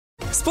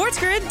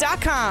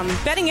SportsGrid.com.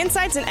 Betting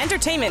insights and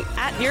entertainment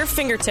at your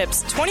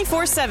fingertips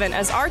 24/7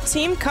 as our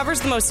team covers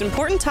the most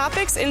important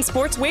topics in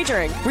sports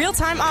wagering.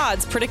 Real-time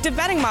odds, predictive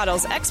betting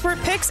models, expert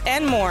picks,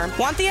 and more.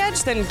 Want the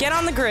edge? Then get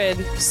on the grid.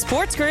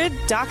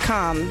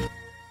 SportsGrid.com.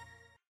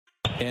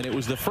 And it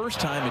was the first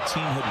time a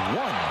team had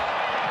won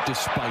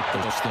despite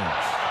those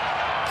things.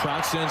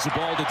 Trout sends the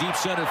ball to deep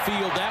center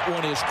field. That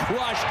one is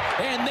crushed,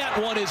 and that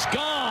one is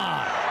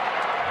gone.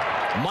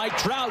 Mike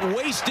Trout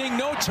wasting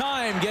no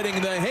time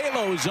getting the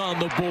Halos on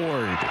the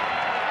board.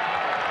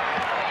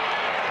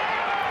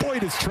 Boy,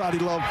 does Trouty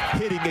love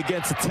hitting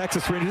against the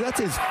Texas Rangers. That's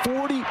his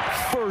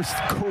 41st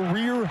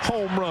career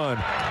home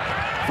run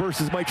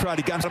versus Mike Trout.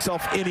 He got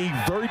himself in a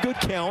very good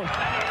count.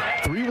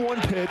 3-1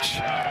 pitch,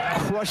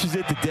 crushes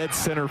it to dead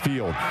center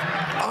field.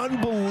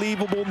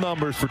 Unbelievable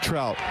numbers for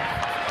Trout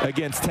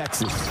against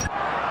Texas.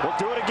 We'll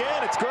do it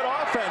again. It's good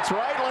offense,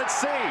 right? Let's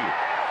see.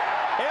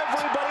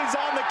 Everybody's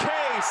on the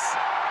case.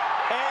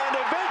 And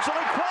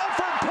eventually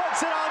Crawford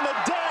puts it on the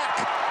deck.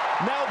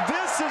 Now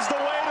this is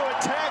the way to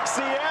attack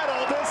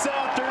Seattle this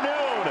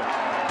afternoon.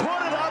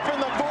 Put it up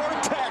in the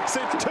vortex.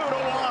 It's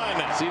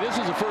 2-1. See, this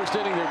is the first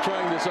inning they're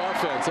trying this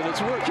offense, and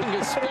it's working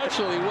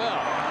especially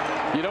well.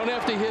 You don't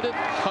have to hit it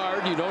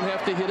hard. You don't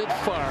have to hit it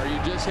far. You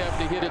just have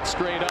to hit it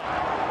straight up.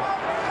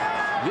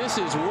 This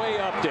is way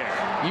up there.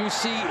 You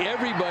see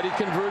everybody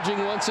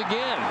converging once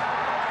again.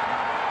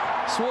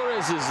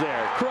 Suarez is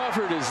there.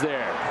 Crawford is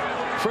there.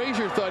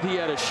 Frazier thought he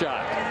had a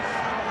shot.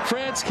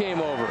 France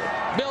came over.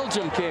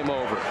 Belgium came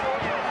over.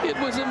 It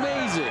was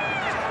amazing.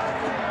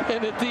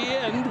 And at the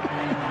end,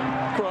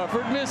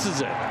 Crawford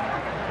misses it.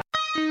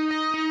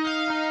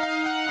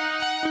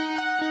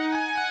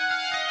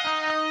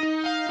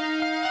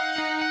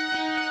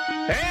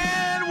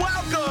 And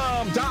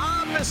welcome to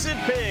Opposite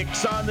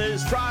Picks on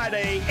this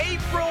Friday,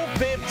 April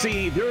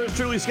 15th. Yours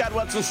truly, Scott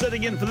Wetzel,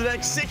 sitting in for the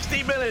next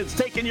 60 minutes,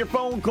 taking your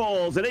phone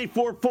calls at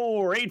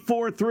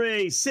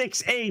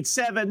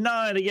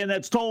 844-843-6879. Again,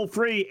 that's toll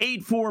free,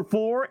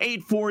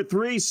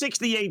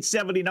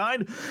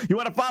 844-843-6879. You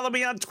want to follow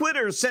me on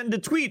Twitter? Send a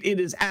tweet. It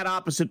is at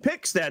Opposite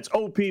Picks. That's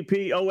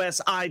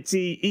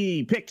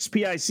OPPOSITE, Picks,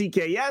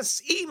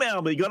 P-I-C-K-S.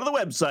 Email me. Go to the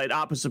website,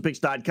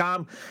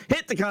 oppositepicks.com.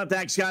 Hit the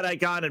contact Scott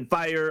icon and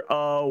fire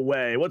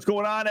away. What's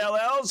going on,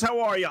 LLs? How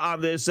are you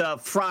on this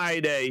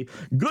Friday?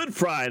 Good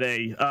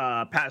Friday,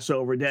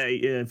 Passover day,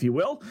 if you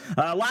will.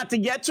 A lot to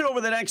get to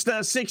over the next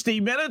 60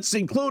 minutes,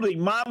 including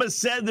Mama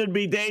said there'd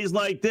be days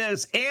like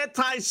this.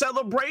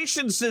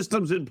 Anti-celebration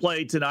systems in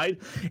play tonight.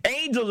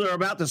 Angels are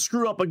about to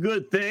screw up a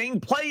good thing.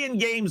 Play-in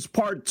games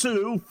part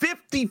 2.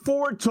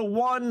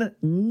 54-1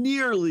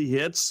 nearly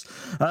hits.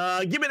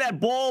 Give me that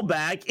ball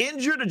back.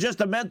 Injured or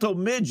just a mental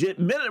midget.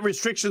 Minute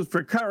restrictions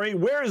for Curry.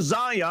 Where's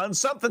Zion?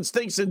 Something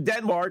stinks in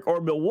Denmark or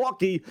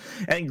Milwaukee.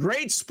 And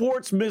great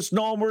sports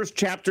misnomers,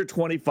 chapter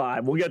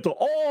 25. We'll get to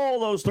all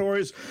those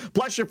stories,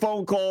 plus your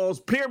phone calls,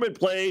 pyramid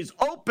plays,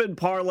 open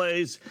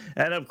parlays,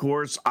 and of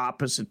course,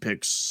 opposite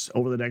picks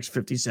over the next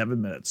 57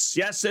 minutes.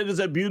 Yes, it is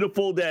a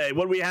beautiful day.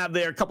 What do we have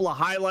there? A couple of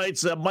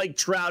highlights. Mike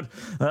Trout,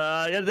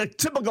 the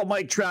typical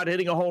Mike Trout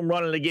hitting a home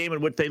run in a game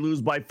in which they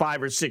lose by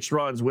 5 or 6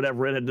 runs,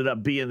 whatever it ended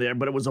up being there,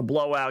 but it was a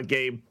blowout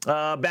game.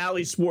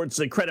 Bally Sports,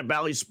 credit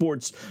Bally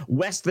Sports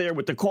West there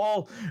with the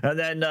call, and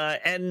then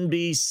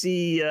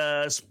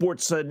NBC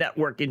Sports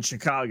Network in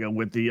Chicago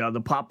with the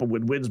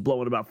Poplarwood winds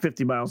blowing about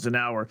 50 miles an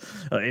hour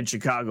in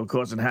Chicago,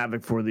 causing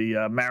havoc for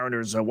the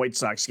Mariners White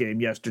Sox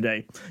game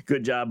yesterday.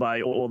 Good job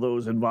by all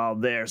those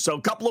involved there. So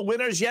a couple of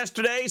winners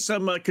yesterday,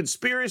 some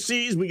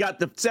conspiracies. We got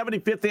the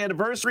 75th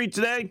anniversary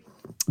today.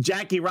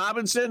 Jackie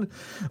Robinson,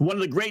 one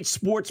of the great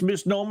sports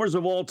misnomers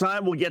of all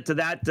time. We'll get to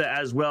that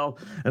as well,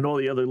 and all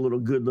the other little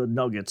good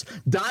nuggets.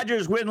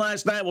 Dodgers win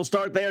last night. We'll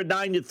start there,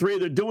 9-3.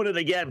 They're doing it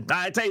again.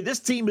 I tell you, this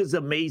team is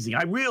amazing.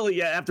 I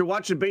really, after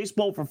watching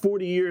baseball for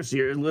 40 years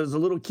here as a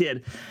little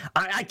kid,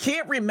 I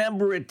can't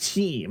remember a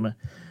team.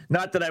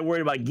 Not that I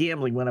worried about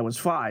gambling when I was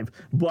 5,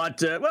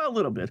 but, well, a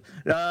little bit.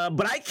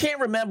 But I can't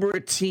remember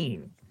a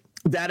team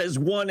that has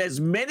won as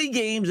many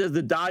games as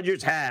the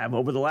Dodgers have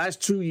over the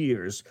last 2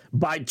 years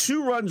by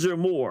 2 runs or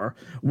more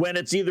when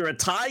it's either a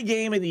tie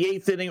game in the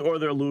 8th inning or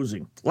they're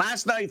losing.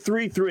 Last night,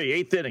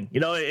 3-3, 8th inning.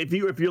 You know, if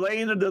you're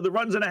laying the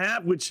runs and a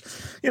half, which,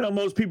 you know,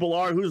 most people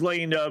are, who's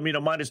laying,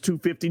 minus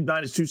 250,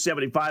 minus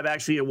 275,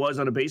 actually it was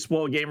on a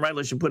baseball game, right?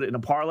 Unless you put it in a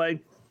parlay.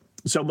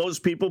 So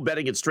most people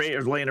betting it straight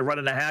or laying a run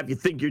and a half, you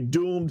think you're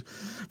doomed.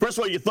 First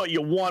of all, you thought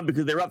you won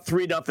because they're up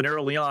 3-0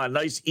 early on.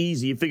 Nice,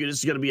 easy. You figure this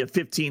is going to be a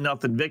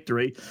 15-0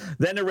 victory.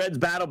 Then the Reds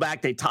battle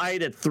back. They tie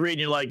it at 3,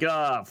 and you're like,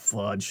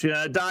 fudge.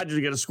 Dodgers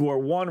are going to score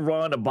 1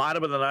 run, the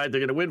bottom of the ninth.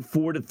 They're going to win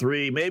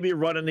 4-3, maybe a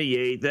run in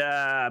the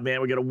 8th. Man,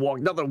 we're going to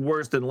walk. Nothing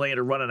worse than laying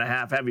a run and a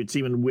half, have your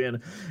team and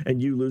win,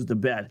 and you lose the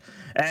bet.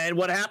 And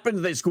what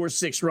happens? They score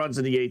 6 runs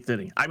in the 8th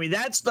inning. I mean,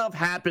 that stuff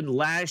happened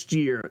last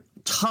year.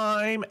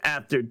 Time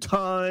after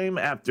time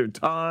after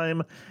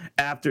time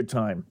after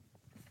time.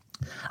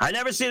 I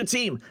never seen a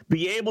team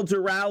be able to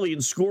rally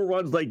and score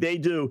runs like they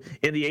do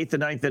in the 8th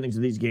and 9th innings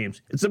of these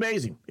games. It's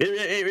amazing.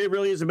 It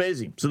really is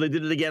amazing. So they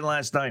did it again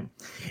last night.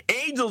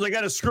 Angels are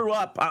going to screw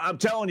up. I'm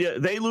telling you,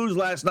 they lose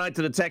last night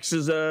to the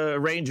Texas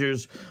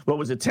Rangers. What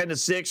was it,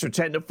 10-6 or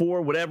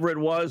 10-4, whatever it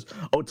was.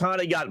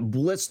 Ohtani got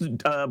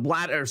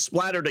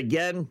splattered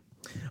again.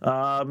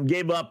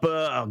 Gave up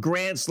a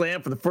grand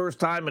slam for the first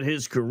time in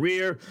his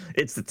career.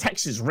 It's the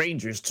Texas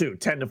Rangers, too.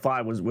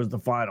 10-5 was the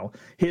final.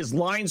 His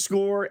line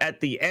score at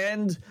the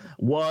end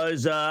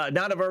was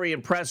not a very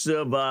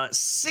impressive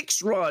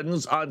 6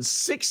 runs on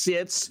 6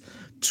 hits,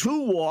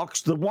 2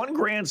 walks, the 1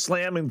 grand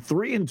slam in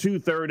 3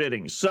 2/3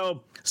 innings.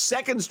 So,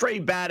 second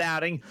straight bad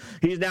outing.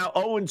 He's now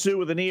 0-2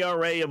 with an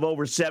ERA of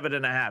over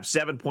 7.5,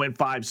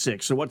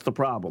 7.56. So, what's the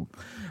problem?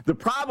 The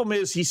problem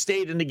is he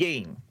stayed in the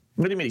game.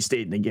 What do you mean he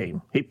stayed in the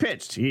game? He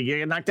pitched. He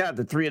got knocked out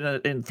at 3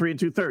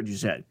 2/3, you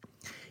said.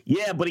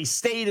 Yeah, but he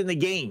stayed in the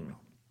game.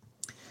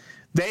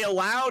 They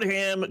allowed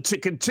him to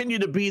continue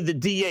to be the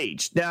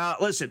DH. Now,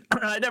 listen,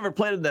 I never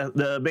played at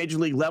the major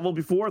league level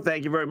before.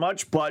 Thank you very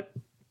much. But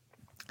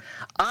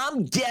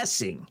I'm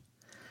guessing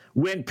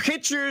when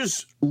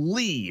pitchers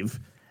leave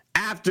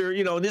after,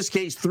 in this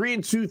case, 3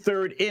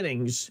 2/3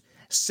 innings,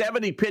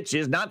 70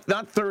 pitches, not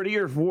 30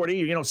 or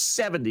 40,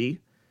 70.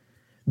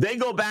 They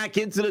go back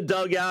into the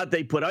dugout.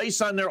 They put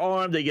ice on their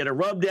arm. They get a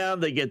rub down.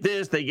 They get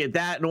this. They get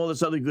that, and all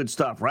this other good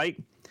stuff, right?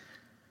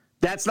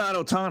 That's not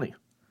Ohtani.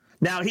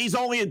 Now, he's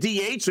only a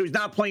DH, so he's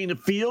not playing the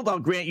field. I'll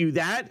grant you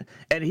that.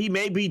 And he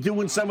may be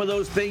doing some of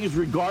those things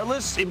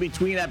regardless in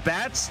between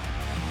at-bats.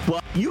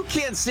 But you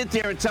can't sit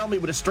there and tell me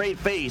with a straight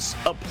face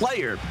a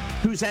player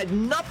who's had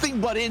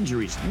nothing but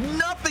injuries,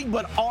 nothing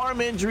but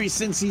arm injuries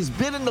since he's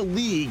been in the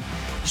league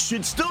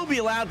should still be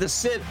allowed to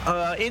sit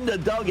in the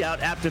dugout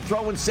after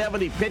throwing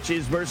 70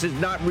 pitches versus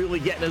not really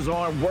getting his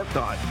arm worked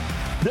on.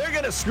 They're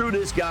going to screw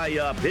this guy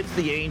up. It's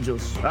the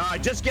Angels. All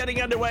right, just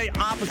getting underway.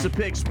 Opposite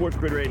Picks, Sports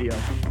Grid Radio.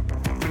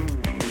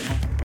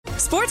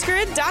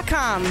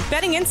 SportsGrid.com.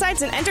 Betting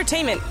insights and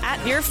entertainment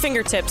at your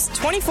fingertips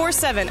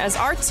 24/7 as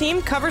our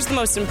team covers the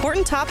most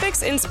important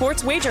topics in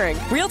sports wagering.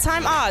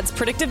 Real-time odds,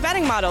 predictive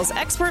betting models,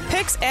 expert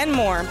picks, and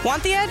more.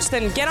 Want the edge?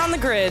 Then get on the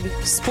grid.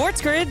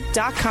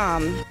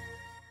 SportsGrid.com.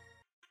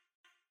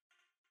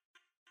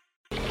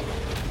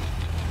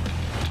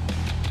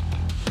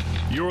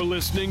 You're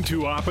listening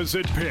to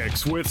Opposite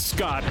Picks with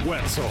Scott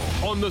Wetzel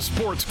on the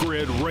Sports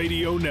Grid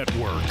Radio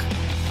Network.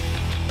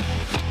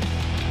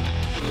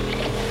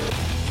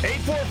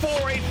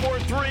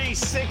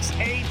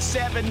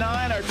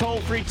 844-843-6879. Our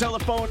toll-free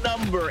telephone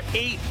number,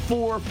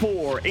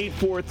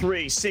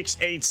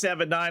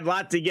 844-843-6879. A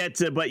lot to get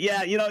to, but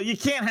yeah, you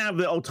can't have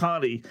the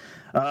Ohtani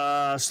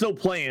still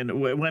playing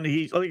when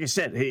like I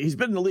said, he's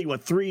been in the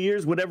league, 3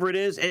 years, whatever it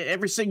is.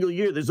 Every single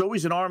year, there's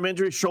always an arm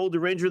injury,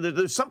 shoulder injury.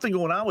 There's something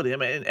going on with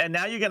him, and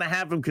now you're going to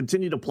have him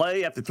continue to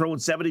play after throwing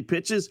 70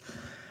 pitches.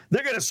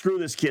 They're going to screw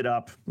this kid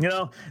up.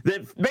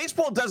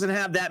 Baseball doesn't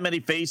have that many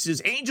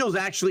faces. Angels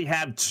actually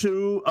have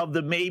 2 of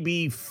the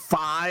maybe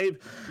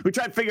 5. We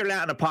tried figuring it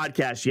out in a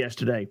podcast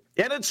yesterday.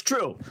 And it's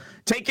true.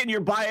 Taking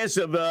your bias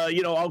of,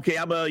 okay,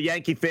 I'm a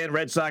Yankee fan,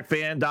 Red Sox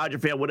fan, Dodger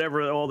fan,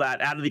 whatever, all that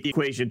out of the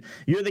equation.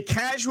 You're the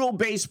casual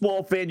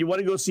baseball fan. You want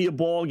to go see a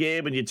ball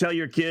game, and you tell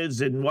your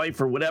kids and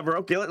wife or whatever,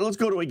 okay, let's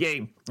go to a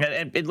game.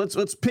 And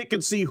let's pick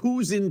and see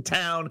who's in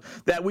town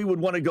that we would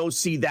want to go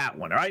see that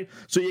one, all right?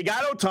 So you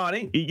got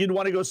Ohtani. You'd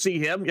want to go see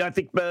him. I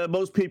think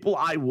most people,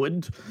 I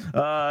wouldn't,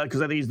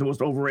 because I think he's the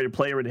most overrated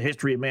player in the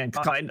history of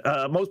mankind.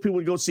 Most people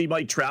would go see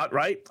Mike Trout,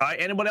 right?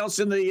 Anyone else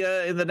in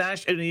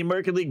the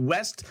American League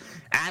West?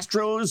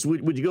 Astros,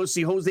 would you go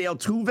see Jose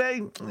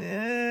Altuve?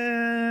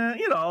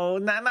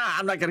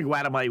 I'm not going to go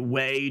out of my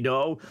way,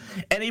 no.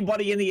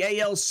 Anybody in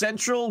the AL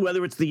Central,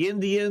 whether it's the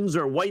Indians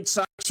or White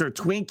Sox or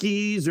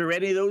Twinkies or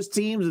any of those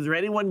teams, is there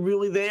anyone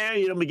really there?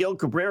 Miguel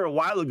Cabrera a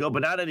while ago,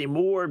 but not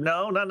anymore.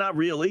 No, not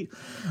really.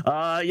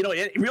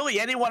 Really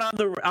anyone on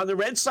the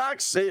Red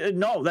Sox?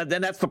 No,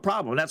 then that's the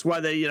problem. That's why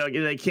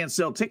they can't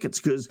sell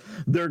tickets, because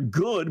they're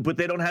good, but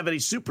they don't have any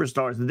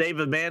superstars. The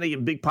David Manny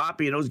and Big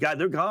Papi and those guys,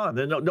 they're gone.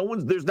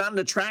 There's not an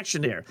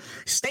attraction there.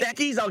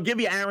 Stickies, I'll give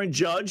you Aaron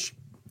Judge.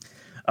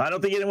 I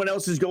don't think anyone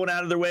else is going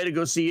out of their way to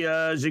go see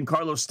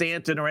Giancarlo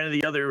Stanton or any of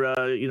the other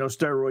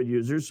steroid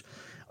users.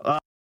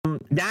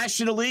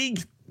 National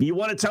League, you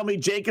want to tell me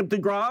Jacob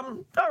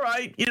deGrom? All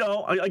right,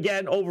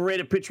 again,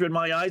 overrated pitcher in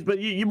my eyes, but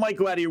you might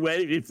go out of your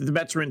way. If the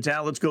Mets are in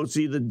town, let's go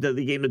see the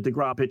game that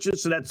deGrom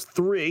pitches. So that's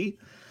 3.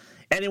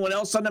 Anyone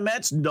else on the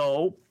Mets?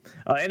 No.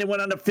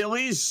 Anyone on the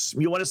Phillies?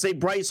 You want to say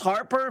Bryce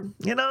Harper?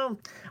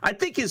 I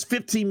think his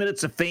 15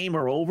 minutes of fame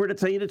are over, to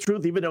tell you the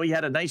truth, even though he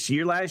had a nice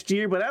year last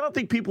year. But I don't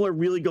think people are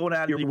really going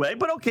out of their way.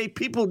 But, okay,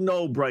 people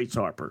know Bryce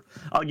Harper.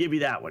 I'll give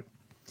you that one.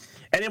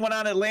 Anyone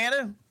on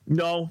Atlanta?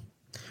 No.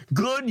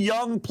 Good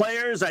young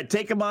players. I'd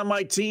take them on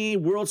my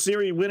team, World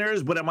Series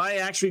winners. But am I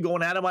actually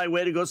going out of my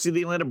way to go see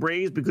the Atlanta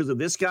Braves because of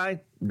this guy?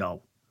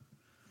 No.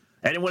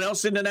 Anyone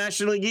else in the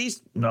National League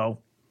East? No.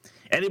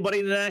 Anybody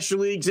in the National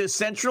League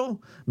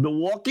Central?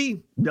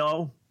 Milwaukee?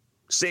 No.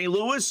 St.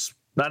 Louis?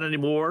 Not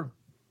anymore.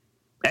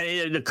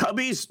 And the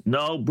Cubbies,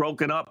 no.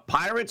 Broken up.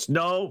 Pirates,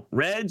 no.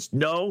 Reds,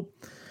 no.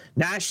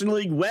 National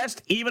League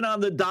West, even on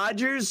the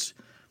Dodgers.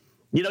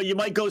 You know, you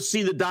might go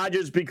see the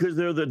Dodgers because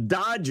they're the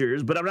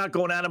Dodgers, but I'm not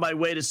going out of my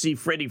way to see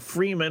Freddie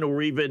Freeman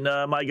or even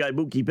my guy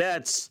Mookie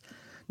Betts.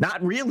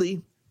 Not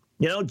really.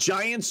 You know,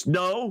 Giants,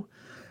 no.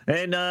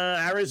 And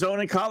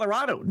Arizona and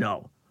Colorado,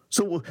 no.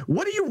 So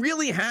what do you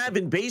really have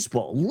in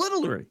baseball?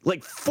 Literally,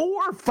 like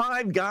 4 or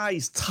 5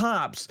 guys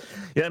tops.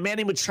 You know,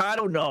 Manny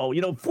Machado, no.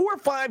 You know, 4 or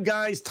 5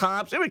 guys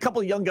tops. Maybe a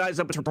couple of young guys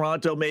up in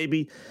Toronto,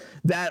 maybe,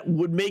 that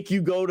would make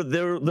you go to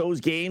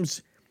those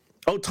games.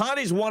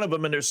 Ohtani's one of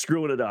them, and they're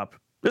screwing it up.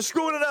 They're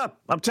screwing it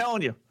up. I'm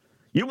telling you.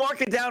 You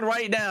mark it down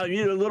right now.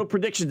 You know, little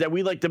predictions that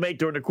we like to make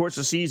during the course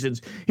of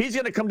seasons. He's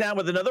going to come down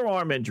with another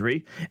arm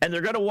injury, and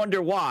they're going to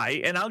wonder why.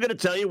 And I'm going to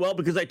tell you, well,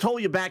 because I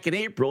told you back in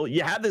April,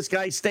 you have this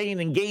guy staying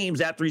in games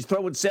after he's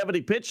throwing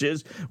 70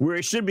 pitches where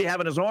he should be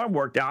having his arm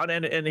worked out,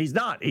 and he's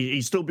not.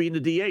 He's still being the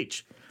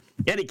DH.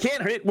 And he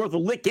can't hit worth a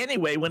lick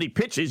anyway when he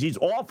pitches. He's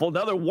awful.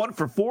 Another 1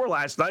 for 4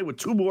 last night with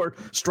 2 more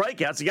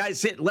strikeouts. The guy's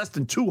hitting less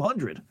than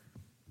 200.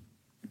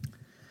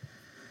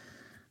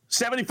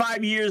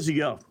 75 years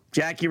ago,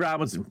 Jackie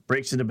Robinson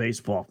breaks into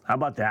baseball. How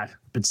about that?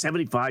 Been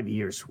 75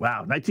 years. Wow.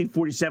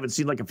 1947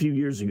 seemed like a few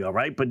years ago,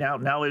 right? But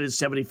now it is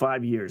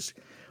 75 years.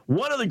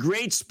 One of the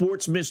great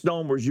sports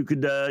misnomers you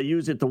could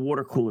use at the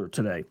water cooler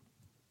today.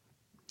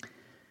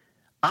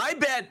 I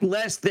bet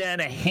less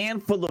than a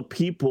handful of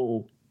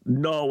people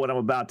know what I'm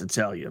about to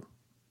tell you.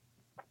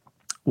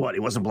 What, he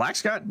wasn't black,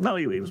 Scott? No,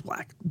 he was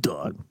black.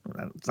 Duh.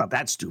 It's not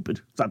that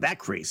stupid. It's not that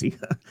crazy.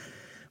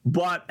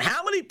 But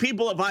how many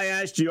people have I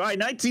asked you, all right,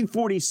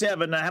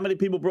 1947, how many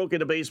people broke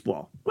into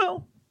baseball?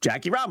 Well,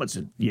 Jackie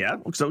Robinson. Yeah.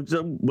 So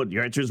what,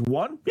 your answer is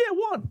 1? Yeah,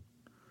 1.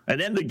 And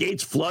then the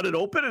gates flooded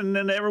open, and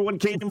then everyone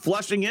came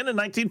flushing in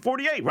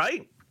 1948,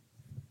 right?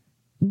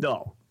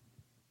 No.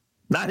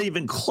 Not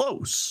even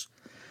close.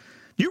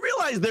 Do you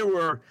realize there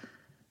were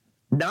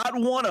not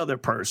 1 other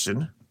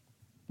person,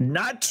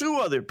 not 2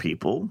 other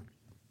people,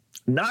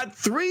 not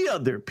 3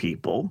 other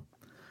people?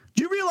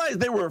 Do you realize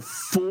there were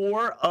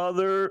 4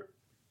 other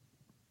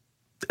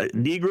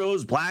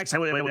Negroes, blacks, I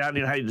don't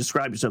know how you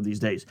describe yourself these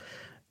days,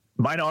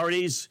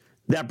 minorities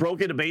that broke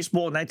into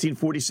baseball in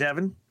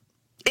 1947,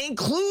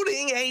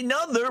 including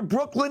another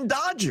Brooklyn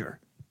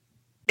Dodger?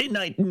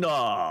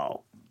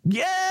 No.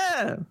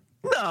 Yeah.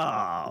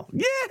 No.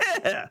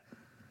 Yeah.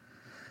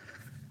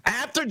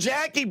 After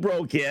Jackie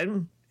broke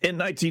in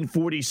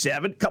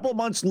 1947, a couple of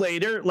months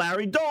later,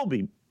 Larry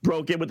Doby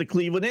broke in with the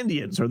Cleveland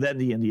Indians, or then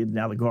the Indians,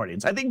 now the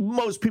Guardians. I think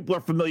most people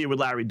are familiar with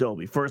Larry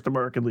Doby, first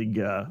American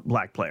League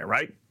black player,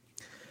 right?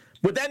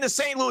 But then the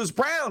St. Louis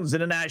Browns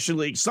in the National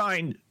League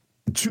signed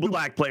 2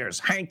 black players,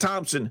 Hank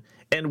Thompson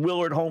and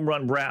Willard Home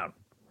Run Brown.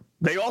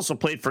 They also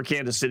played for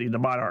Kansas City, the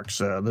Monarchs,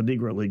 the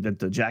Negro League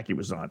that Jackie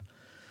was on.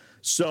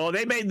 So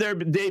they made their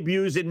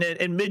debuts in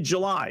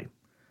mid-July.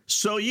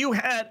 So you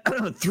had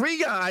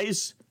 3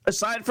 guys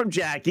aside from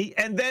Jackie,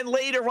 and then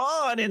later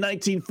on in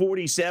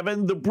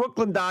 1947, the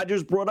Brooklyn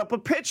Dodgers brought up a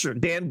pitcher,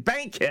 Dan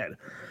Bankhead,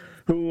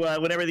 who,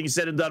 when everything's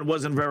said and done,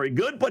 wasn't very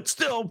good, but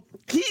still,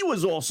 he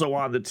was also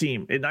on the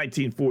team in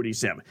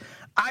 1947.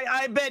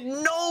 I bet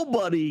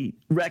nobody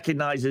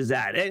recognizes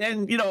that.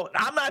 And, you know,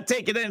 I'm not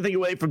taking anything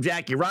away from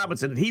Jackie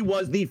Robinson. He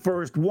was the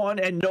first one,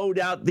 and no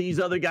doubt these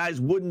other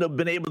guys wouldn't have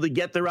been able to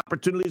get their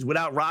opportunities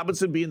without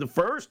Robinson being the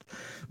first.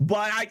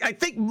 But I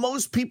think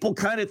most people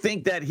kind of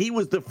think that he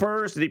was the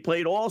first, and he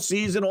played all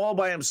season, all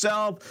by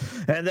himself.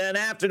 And then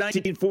after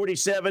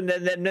 1947,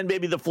 then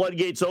maybe the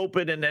floodgates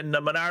opened, and then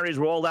the minorities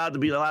were all allowed to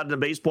be allowed into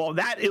baseball.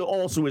 That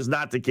also is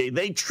not the case.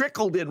 They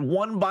trickled in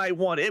one by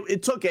one.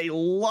 It took a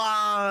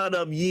lot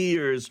of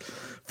years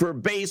for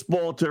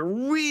baseball to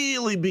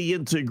really be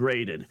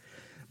integrated.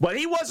 But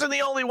he wasn't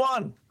the only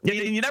one.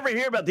 You never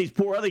hear about these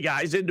poor other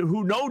guys, and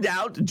who no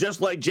doubt, just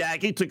like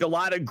Jackie, took a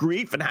lot of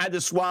grief and had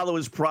to swallow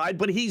his pride,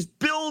 but he's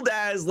billed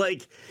as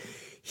like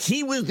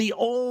he was the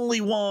only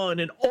one,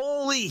 and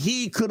only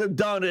he could have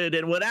done it.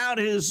 And without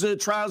his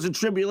trials and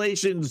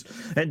tribulations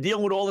and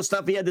dealing with all the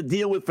stuff he had to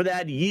deal with for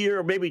that year,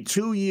 or maybe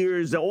 2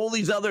 years, all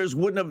these others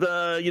wouldn't have,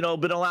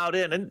 been allowed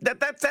in. And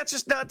that's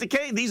just not the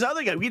case. These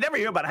other guys, we never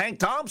hear about Hank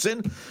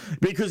Thompson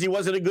because he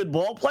wasn't a good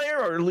ball player,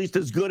 or at least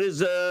as good as,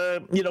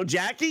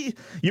 Jackie.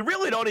 You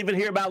really don't even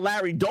hear about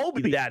Larry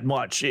Doby that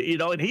much,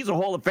 and he's a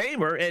Hall of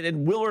Famer.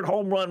 And Willard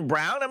Home Run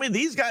Brown. I mean,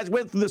 these guys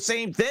went through the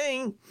same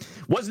thing.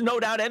 Wasn't no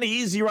doubt any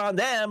easier on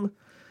them.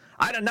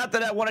 Not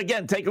that I want to,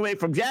 again, take away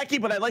from Jackie,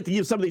 but I'd like to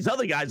give some of these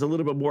other guys a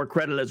little bit more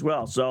credit as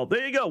well. So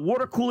there you go.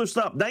 Water cooler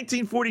stuff.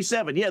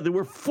 1947. Yeah, there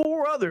were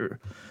 4 other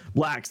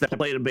blacks that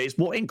played in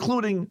baseball,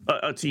 including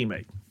a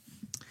teammate.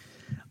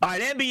 All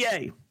right,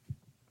 NBA.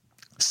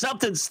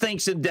 Something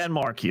stinks in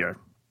Denmark here.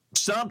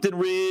 Something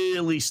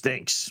really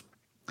stinks.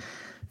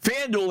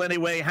 FanDuel,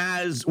 anyway,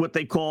 has what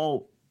they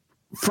call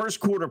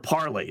first quarter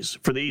parlays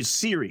for these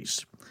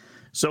series.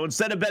 So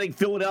instead of betting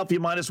Philadelphia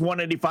minus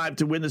 185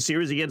 to win the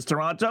series against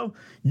Toronto,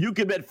 you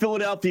can bet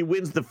Philadelphia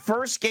wins the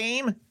first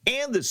game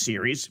and the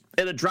series,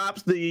 and it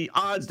drops the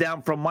odds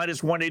down from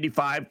minus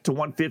 185 to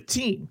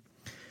 115.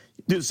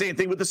 Do the same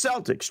thing with the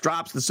Celtics.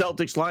 Drops the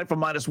Celtics line from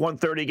minus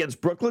 130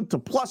 against Brooklyn to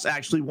plus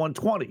actually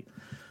 120.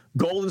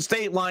 Golden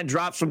State line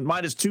drops from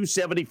minus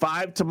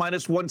 275 to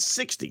minus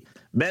 160.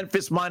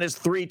 Memphis minus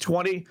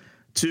 320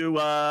 to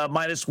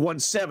minus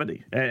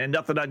 170. And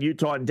nothing on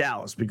Utah and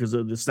Dallas because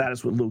of the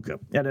status with Luka.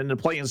 And then the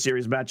play-in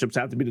series matchups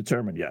have to be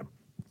determined yet.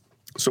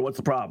 So what's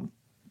the problem?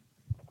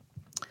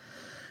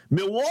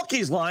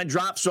 Milwaukee's line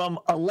drops from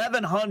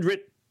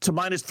 1,100 to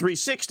minus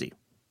 360.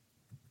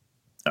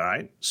 All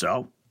right,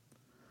 so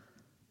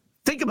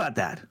think about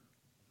that.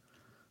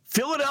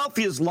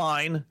 Philadelphia's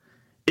line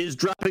is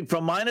dropping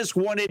from minus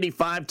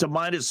 185 to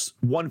minus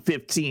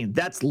 115.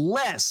 That's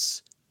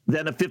less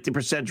than a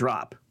 50%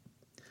 drop.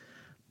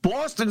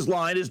 Boston's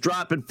line is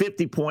dropping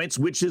 50 points,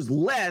 which is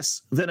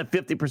less than a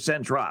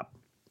 50% drop.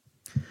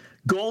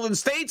 Golden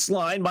State's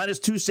line, minus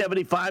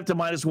 275 to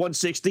minus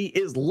 160,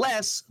 is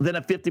less than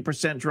a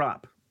 50%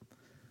 drop.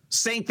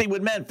 Same thing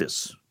with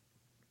Memphis.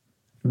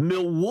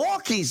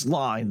 Milwaukee's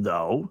line,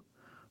 though,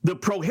 the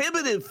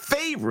prohibitive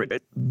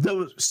favorite,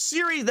 the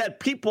series that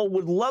people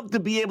would love to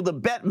be able to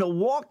bet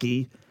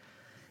Milwaukee,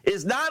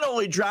 is not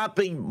only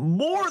dropping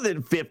more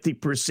than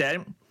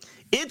 50%,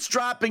 it's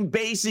dropping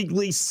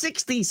basically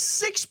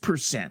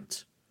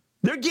 66%.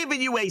 They're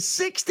giving you a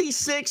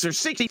 66 or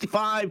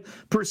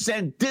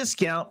 65%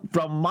 discount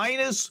from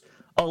minus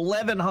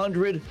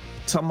 1,100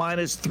 to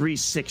minus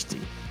 360.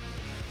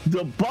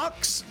 The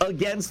Bucks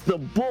against the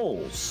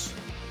Bulls.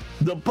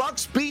 The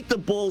Bucks beat the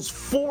Bulls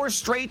 4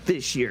 straight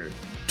this year,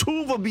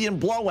 2 of them being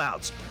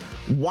blowouts.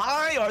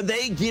 Why are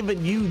they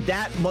giving you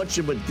that much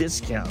of a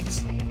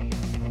discount?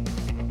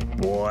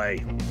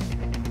 Boy,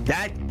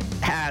 that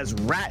has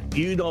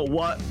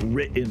you-know-what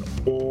written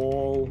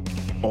all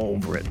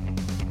over it.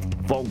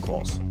 Phone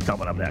calls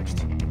coming up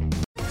next.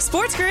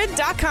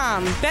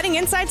 SportsGrid.com. Betting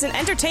insights and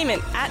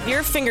entertainment at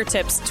your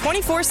fingertips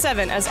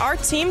 24/7 as our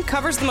team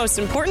covers the most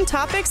important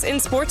topics in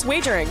sports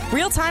wagering.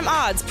 Real-time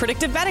odds,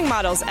 predictive betting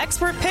models,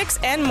 expert picks,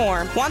 and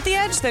more. Want the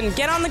edge? Then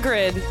get on the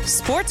grid.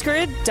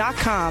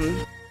 SportsGrid.com.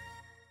 In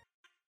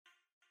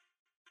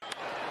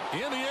the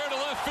air to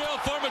left field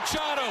for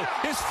Machado.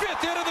 His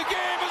 5th hit of the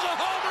game is a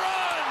home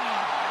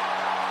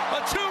run.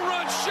 A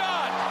 2-run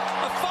shot.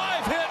 A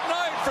 5-hit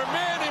night for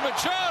Manny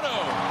Machado.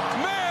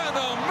 Man,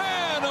 oh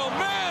man, oh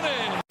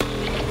Manny.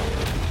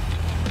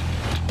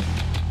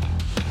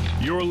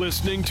 You're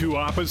listening to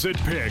Opposite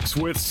Picks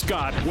with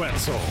Scott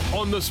Wetzel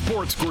on the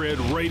Sports Grid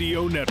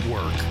Radio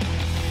Network.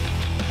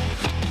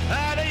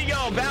 There you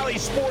go, Valley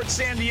Sports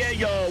San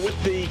Diego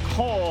with the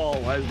call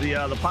as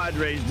the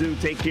Padres do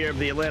take care of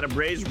the Atlanta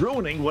Braves,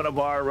 ruining one of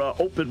our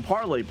open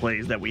parlay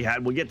plays that we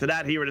had. We'll get to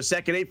that here in a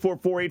second.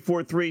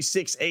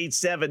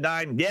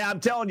 844-843-6879. Yeah, I'm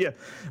telling you,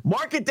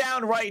 mark it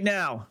down right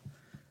now.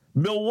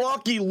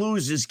 Milwaukee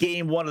loses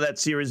game 1 of that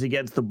series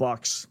against the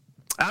Bucks.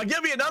 I'll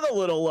give you another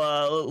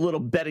little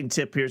betting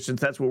tip here,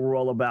 since that's what we're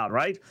all about,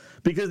 right?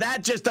 Because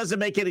that just doesn't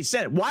make any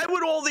sense. Why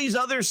would all these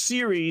other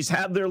series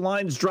have their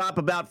lines drop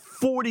about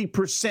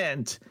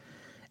 40%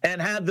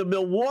 and have the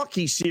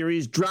Milwaukee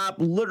series drop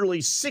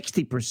literally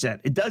 60%?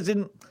 It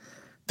doesn't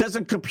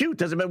compute.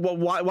 Doesn't mean, well,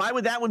 why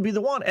would that one be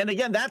the one? And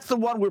again, that's the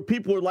one where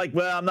people are like,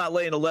 well, I'm not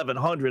laying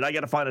 1,100. I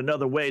got to find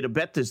another way to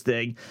bet this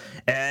thing.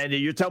 And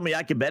you're telling me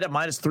I can bet it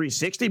minus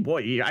 360?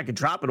 Boy, I could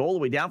drop it all the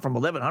way down from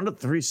 1,100 to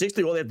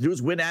 360. All they have to do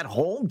is win at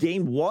home,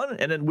 game 1,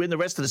 and then win the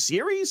rest of the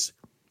series?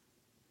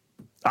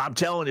 I'm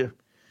telling you,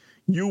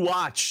 you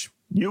watch.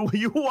 You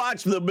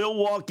watch the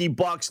Milwaukee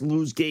Bucks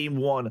lose game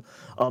 1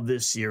 of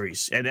this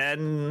series. And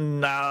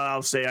then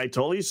I'll say, I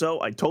told you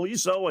so, I told you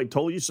so, I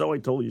told you so, I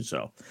told you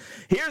so.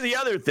 Here's the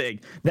other thing.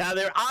 Now,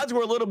 their odds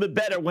were a little bit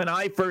better when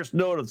I first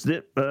noticed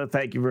it.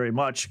 Thank you very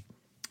much.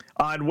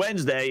 On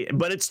Wednesday,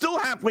 but it's still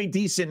halfway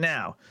decent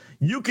now.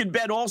 You can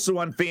bet also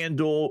on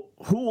FanDuel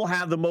who will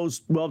have the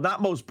most, well,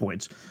 not most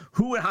points,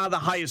 who will have the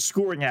highest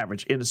scoring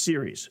average in the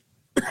series.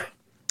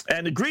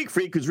 And the Greek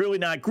Freak, who's really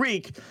not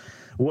Greek,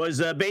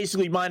 was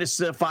basically minus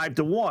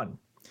 5-1.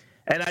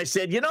 And I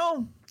said,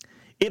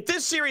 if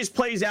this series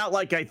plays out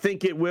like I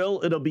think it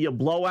will, it'll be a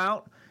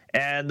blowout.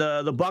 And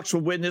the Bucks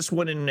will win this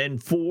one in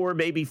 4,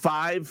 maybe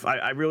 5.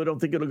 I really don't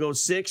think it'll go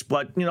 6.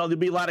 But, there'll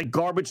be a lot of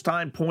garbage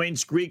time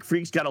points. Greek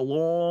Freak's got a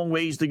long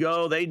ways to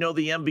go. They know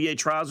the NBA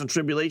trials and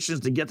tribulations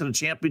to get to the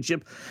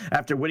championship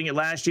after winning it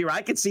last year.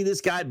 I could see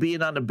this guy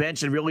being on the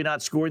bench and really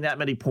not scoring that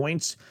many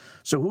points.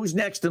 So who's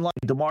next in line?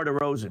 DeMar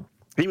DeRozan.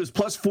 He was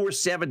plus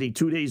 470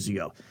 2 days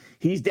ago.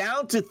 He's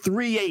down to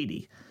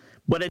 380,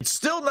 but it's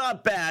still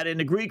not bad. And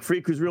the Greek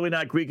Freak, who's really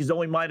not Greek, is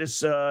only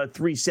minus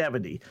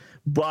 370.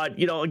 But,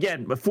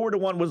 again,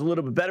 4-1 was a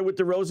little bit better with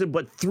DeRozan,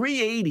 but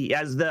 380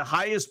 as the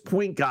highest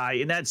point guy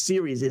in that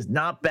series is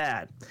not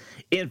bad.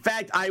 In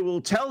fact, I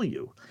will tell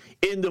you,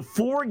 in the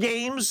 4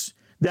 games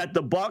that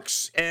the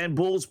Bucks and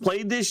Bulls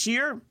played this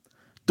year,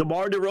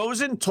 DeMar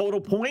DeRozan, total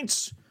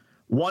points,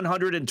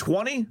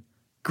 120.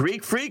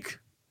 Greek Freak,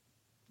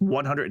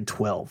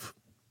 112.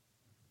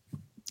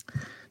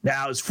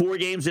 Now, is 4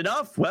 games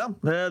enough? Well,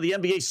 the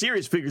NBA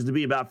series figures to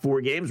be about 4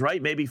 games, right?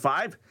 Maybe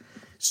 5.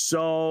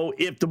 So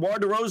if DeMar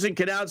DeRozan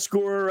can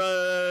outscore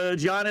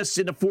Giannis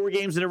in the 4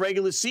 games in the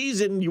regular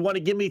season, you want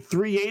to give me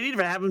 380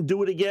 to have him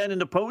do it again in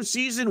the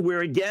postseason,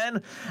 where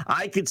again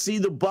I could see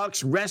the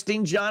Bucks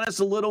resting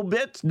Giannis a little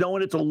bit,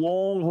 knowing it's a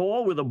long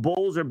haul where the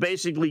Bulls are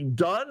basically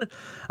done.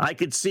 I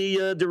could see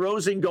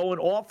DeRozan going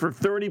off for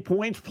 30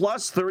 points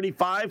plus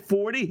 35,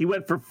 40. He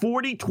went for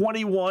 40,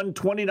 21,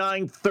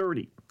 29,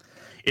 30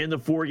 in the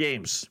 4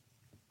 games.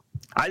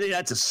 I think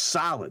that's a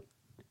solid.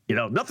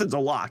 Nothing's a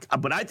lock,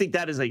 but I think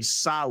that is a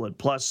solid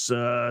plus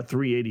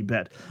 380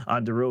 bet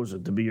on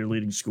DeRozan to be your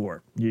leading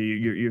scorer,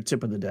 your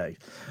tip of the day.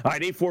 All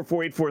right,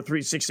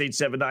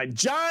 844-843-6879.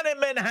 John in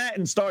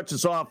Manhattan starts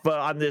us off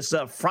on this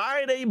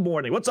Friday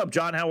morning. What's up,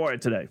 John? How are you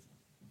today?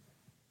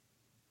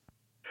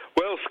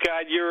 Well,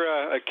 Scott, you're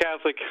a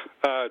Catholic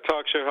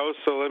talk show host,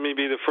 so let me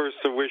be the first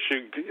to wish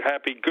you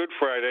happy Good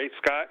Friday,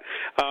 Scott.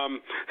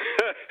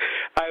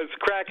 I was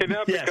cracking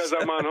up because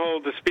I'm on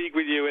hold to speak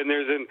with you, and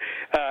there's an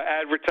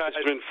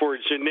advertisement for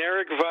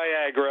generic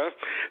Viagra.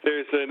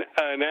 There's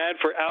an ad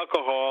for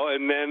alcohol,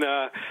 and then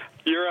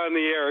you're on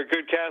the air, a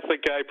good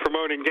Catholic guy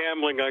promoting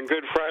gambling on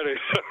Good Friday.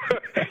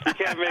 You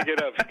can't make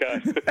it up,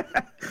 Scott.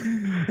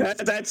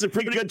 That's a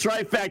pretty good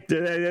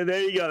trifecta.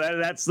 There you go.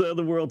 That's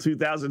the World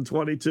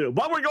 2022.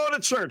 But we're going to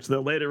church,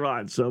 though, later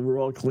on, so we're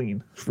all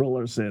clean for all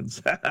our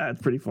sins.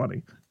 That's pretty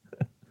funny.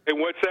 And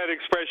what's that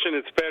expression?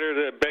 It's better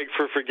to beg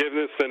for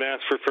forgiveness than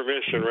ask for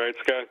permission, right,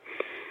 Scott?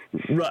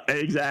 Right,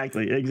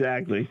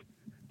 exactly.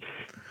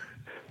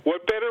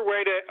 What better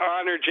way to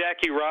honor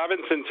Jackie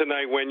Robinson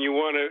tonight when you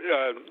want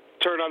to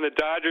turn on the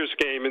Dodgers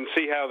game and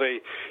see how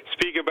they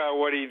speak about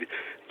what he,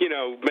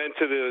 meant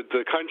to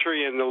the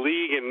country and the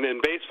league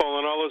and baseball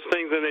and all those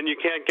things, and then you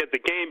can't get the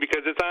game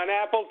because it's on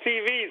Apple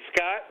TV,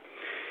 Scott.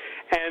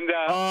 And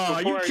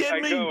before I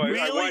go, really?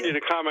 I want you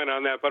to comment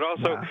on that. But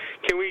also,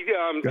 can we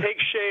take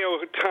Shohei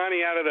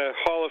Ohtani out of the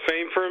Hall of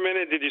Fame for a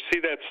minute? Did you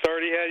see that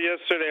start he had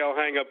yesterday? I'll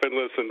hang up and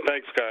listen.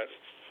 Thanks, Scott.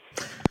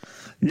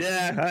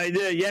 Yeah, I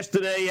did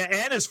yesterday,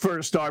 and his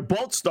first start,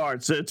 both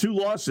starts, 2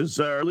 losses,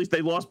 or at least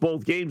they lost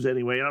both games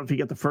anyway. I don't know if he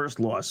got the first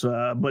loss,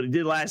 but he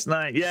did last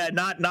night. Yeah,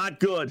 not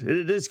good.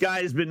 This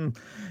guy has been,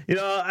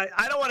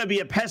 I don't want to be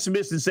a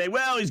pessimist and say,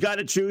 well, he's got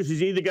to choose.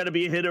 He's either going to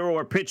be a hitter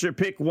or a pitcher.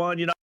 Pick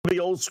one. Be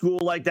old school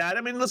like that.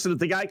 I mean, listen, if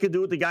the guy can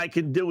do it, the guy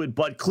can do it.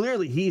 But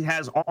clearly, he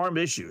has arm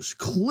issues.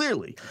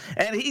 Clearly,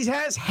 and he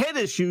has head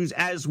issues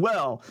as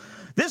well.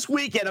 This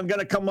weekend, I'm going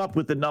to come up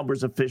with the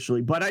numbers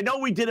officially, but I know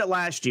we did it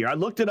last year. I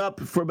looked it up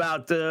for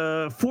about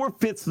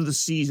 4/5 of the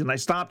season. I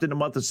stopped in the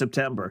month of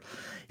September.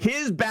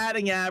 His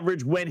batting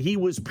average when he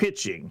was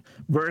pitching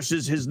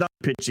versus his not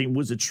pitching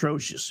was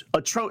atrocious.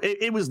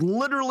 It was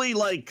literally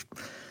like,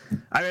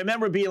 I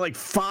remember being like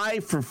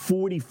 5 for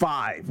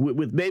 45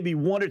 with maybe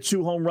 1 or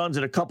 2 home runs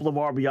and a couple of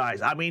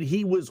RBIs. I mean,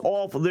 he was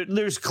awful.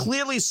 There's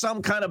clearly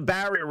some kind of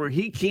barrier where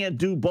he can't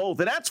do both,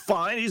 and that's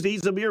fine.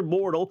 He's a mere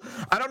mortal.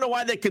 I don't know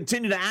why they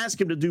continue to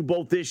ask him to do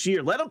both this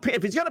year. Let him pitch.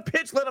 If he's going to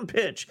pitch, let him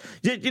pitch.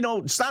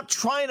 Stop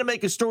trying to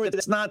make a story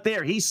that's not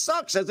there. He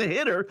sucks as a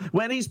hitter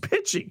when he's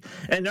pitching,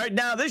 and right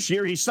now this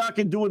year he's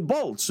sucking doing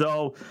both.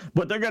 So,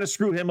 but they're going to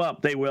screw him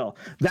up. They will.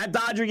 That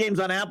Dodger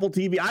game's on Apple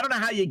TV. I don't know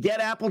how you get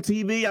Apple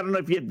TV. I don't know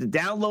if you have to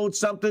download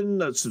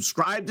something,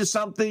 subscribe to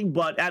something,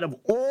 but out of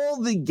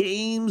all the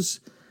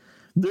games,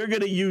 they're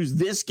going to use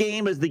this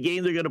game as the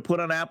game they're going to put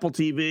on Apple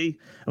TV,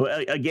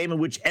 a game in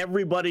which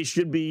everybody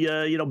should be,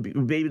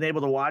 being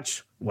able to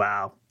watch.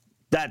 Wow.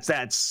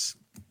 That's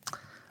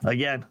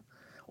again,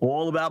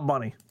 all about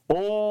money,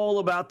 all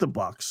about the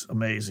Bucks.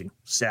 Amazing.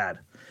 Sad.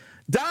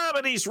 Dom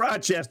in East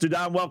Rochester.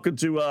 Dom, welcome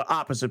to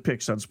Opposite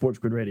Picks on Sports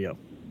Grid Radio.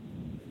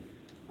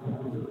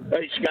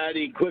 Hey,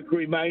 Scotty, quick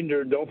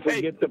reminder, don't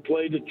forget to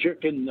play the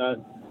chicken.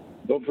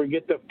 Don't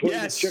forget to play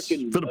the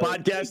chicken. For the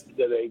podcast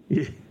today.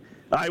 Yeah,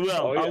 I will.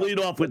 Oh, yeah. I'll lead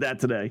off with that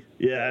today.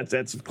 Yeah,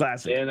 that's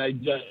classic. And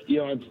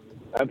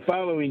I'm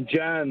following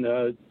John,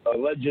 a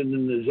legend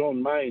in his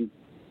own mind.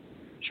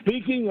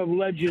 Speaking of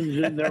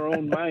legends in their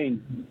own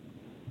mind,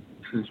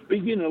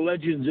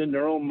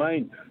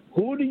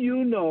 who do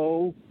you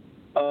know,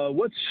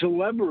 what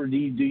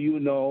celebrity do you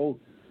know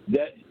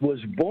that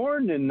was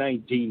born in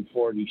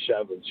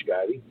 1947,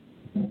 Scotty?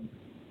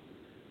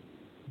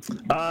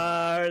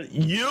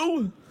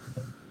 You?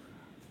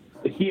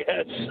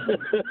 Yes.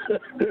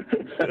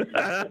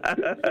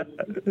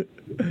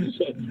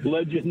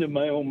 Legend in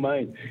my own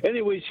mind.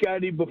 Anyway,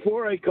 Scotty,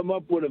 before I come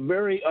up with a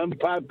very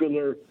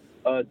unpopular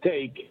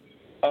take,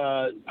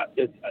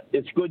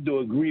 it's good to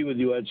agree with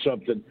you on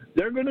something.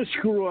 They're going to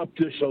screw up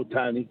this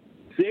Ohtani.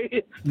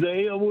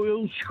 They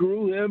will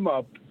screw him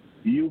up.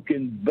 You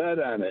can bet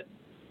on it.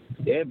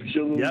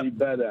 Absolutely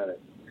bet on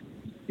it.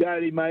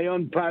 Scotty, my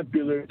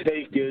unpopular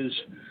take is,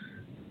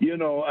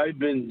 I've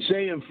been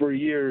saying for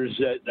years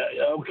that,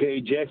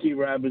 okay, Jackie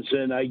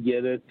Robinson, I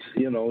get it.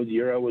 The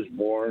year I was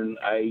born,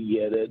 I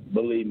get it,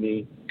 believe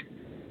me.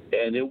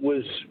 And it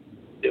was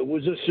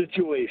a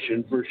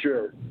situation for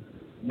sure.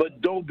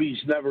 But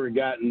Dobie's never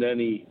gotten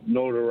any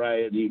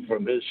notoriety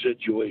from his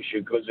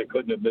situation because it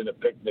couldn't have been a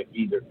picnic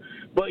either.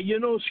 But,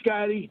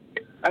 Scotty,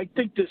 I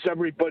think this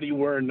everybody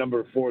wearing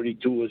number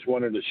 42 is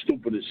one of the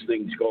stupidest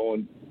things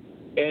going.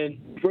 And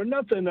for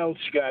nothing else,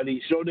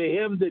 Scotty, so they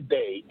have the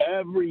day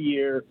every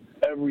year.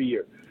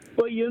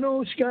 But you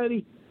know,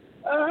 Scotty,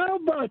 how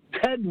about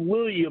Ted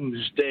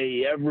Williams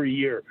Day every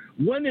year?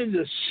 Went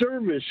into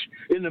service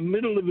in the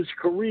middle of his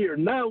career,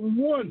 not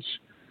once,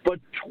 but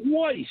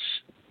twice,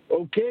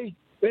 okay?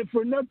 And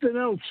for nothing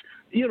else,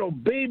 you know,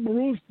 Babe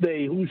Ruth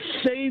Day, who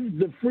saved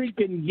the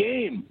freaking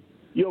game,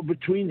 you know,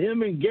 between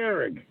him and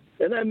Gehrig.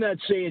 And I'm not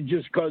saying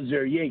just because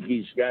they're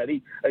Yankees,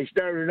 Scotty. I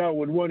started out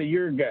with one of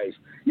your guys.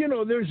 You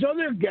know, there's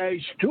other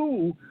guys,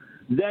 too,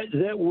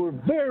 that were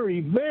very,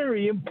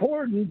 very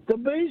important to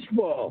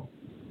baseball.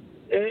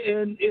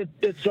 And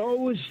it's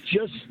always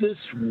just this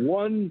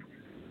one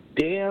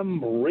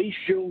damn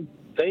racial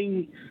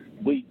thing.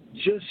 We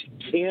just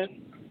can't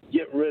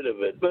get rid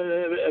of it. But,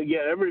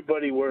 again,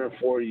 everybody wearing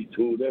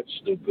 42. That's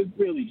stupid,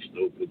 really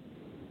stupid.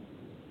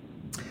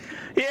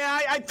 Yeah,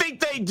 I think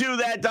they do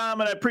that,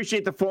 Dom, and I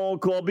appreciate the phone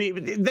call. They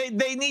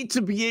need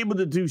to be able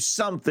to do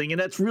something,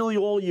 and that's really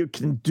all you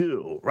can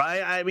do,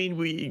 right? I mean,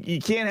 you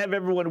can't have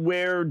everyone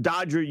wear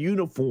Dodger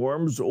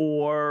uniforms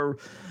or,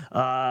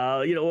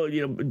 what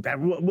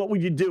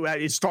would you do?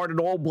 You start an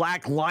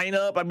all-black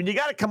lineup? I mean, you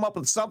got to come up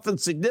with something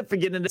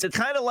significant, and it's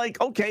kind of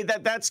like, okay,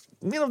 that's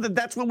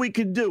what we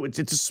could do. It's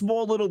a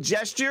small little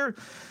gesture.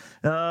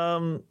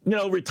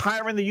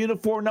 Retiring the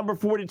uniform number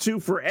 42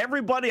 for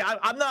everybody.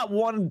 I'm not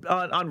one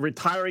on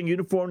retiring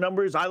uniform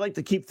numbers. I like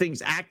to keep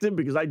things active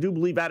because I do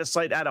believe out of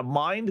sight, out of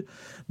mind.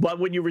 But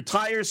when you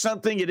retire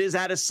something, it is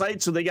out of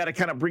sight. So they got to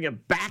kind of bring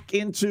it back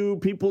into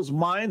people's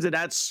minds. And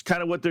that's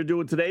kind of what they're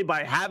doing today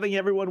by having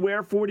everyone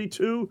wear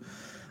 42.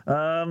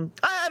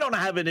 I don't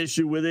have an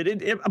issue with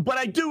it, but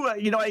I do,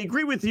 I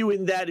agree with you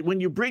in that when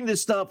you bring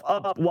this stuff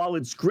up, while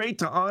it's great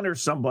to honor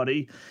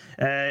somebody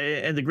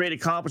and the great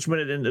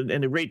accomplishment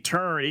and the great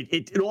turn,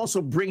 it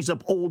also brings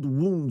up old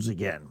wounds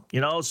again,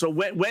 so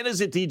when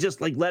is it do you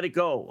just like let it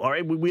go? All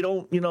right. We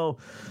don't,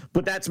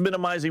 but that's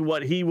minimizing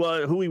what he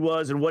was, who he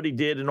was and what he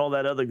did and all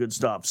that other good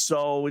stuff.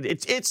 So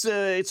it's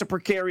a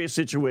precarious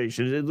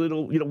situation. A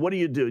little, what do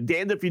you do?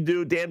 Damned if you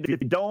do, damned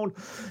if you don't.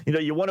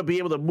 You want to be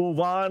able to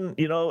move on,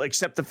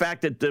 accept the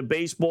fact that the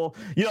baseball,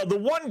 the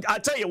one, I'll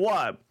tell you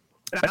what,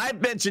 and I've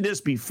mentioned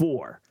this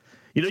before,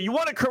 you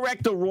want to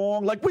correct the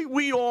wrong. Like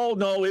we all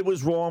know it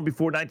was wrong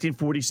before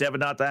 1947,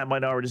 not to have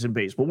minorities in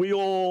baseball. We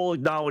all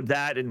acknowledge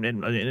that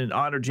and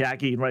honor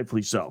Jackie, and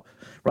rightfully so,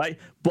 right?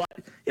 But,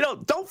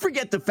 don't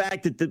forget the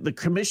fact that the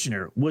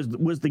commissioner was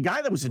the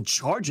guy that was in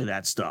charge of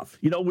that stuff.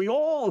 We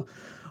all...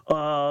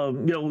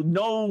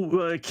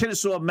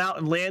 Kennesaw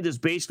Mountain Land is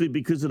basically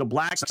because of the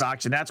Black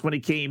Sox, and that's when he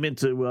came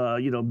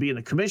into, being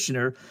a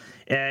commissioner,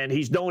 and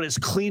he's known as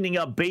cleaning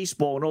up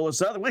baseball and all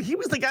this other. Well, he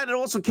was the guy that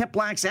also kept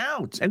blacks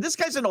out, and this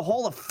guy's in the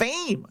Hall of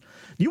Fame.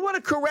 You want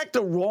to correct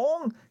a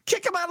wrong?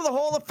 Kick him out of the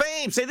Hall of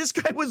Fame. Say this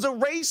guy was a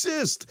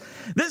racist.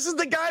 This is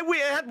the guy why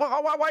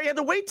we had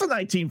to wait till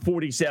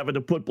 1947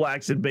 to put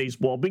blacks in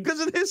baseball, because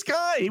of this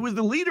guy. He was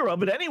the leader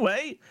of it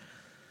anyway.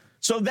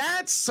 So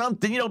that's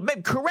something,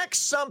 correct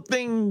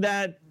something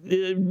that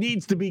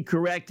needs to be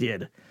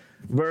corrected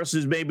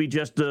versus maybe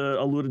just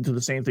alluding to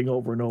the same thing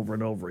over and over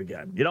and over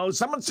again.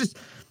 Someone's just,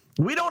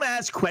 we don't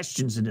ask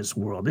questions in this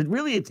world.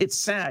 It's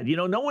sad.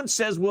 No one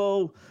says,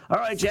 well, all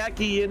right,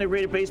 Jackie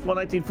integrated baseball in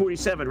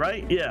 1947,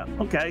 right? Yeah.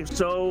 Okay.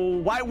 So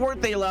why weren't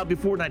they allowed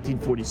before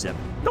 1947?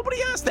 Nobody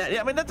asked that.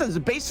 I mean, that's a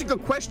basic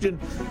question,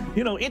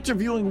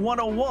 interviewing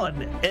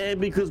 101,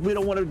 and because we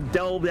don't want to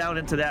delve down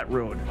into that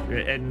road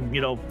and,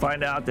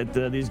 find out that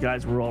these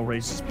guys were all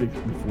racist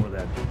before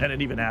that and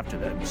then even after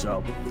that.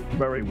 So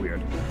very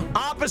weird.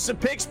 Opposite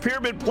picks,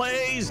 pyramid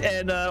plays,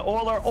 and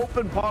all our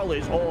open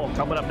parlays all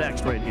coming up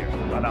next right here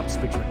on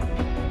Opposite Picks.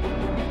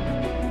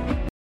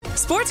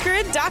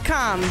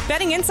 SportsGrid.com.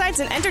 Betting insights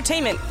and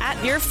entertainment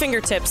at your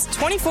fingertips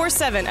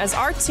 24/7 as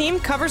our team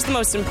covers the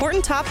most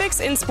important topics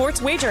in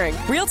sports wagering.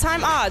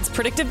 Real-time odds,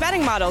 predictive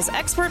betting models,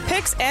 expert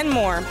picks, and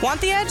more. Want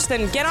the edge?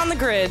 Then get on the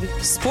grid.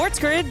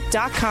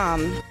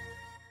 SportsGrid.com.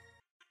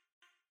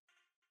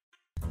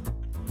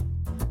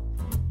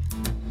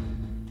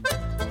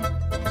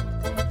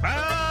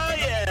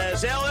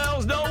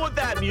 LLs know what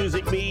that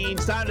music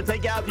means. Time to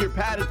take out your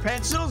padded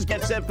pencils,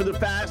 get set for the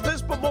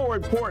fastest, but more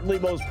importantly,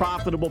 most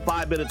profitable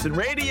 5 minutes in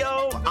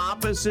radio,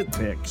 Opposite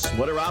Picks.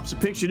 What are Opposite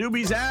Picks, you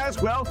newbies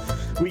ask? Well,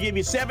 we give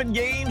you 7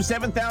 games,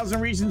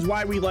 7,000 reasons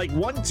why we like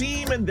one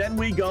team, and then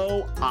we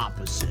go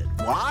opposite.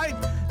 Why?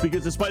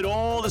 Because despite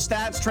all the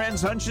stats,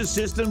 trends, hunches,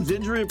 systems,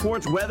 injury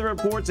reports, weather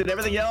reports, and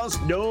everything else,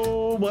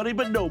 nobody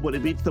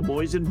beats the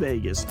boys in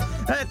Vegas.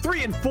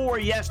 3-4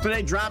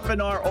 yesterday,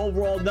 dropping our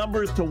overall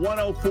numbers to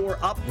 104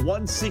 up,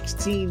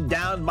 116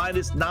 down,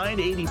 minus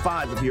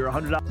 985 if you're a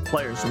 $100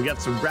 player. So we got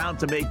some ground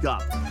to make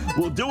up.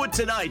 We'll do it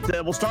tonight.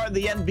 We'll start in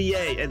the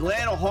NBA.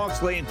 Atlanta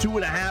Hawks laying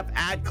 2.5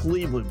 at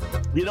Cleveland.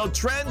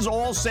 Trends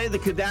all say the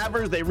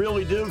Cadavers. They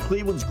really do.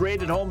 Cleveland's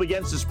great at home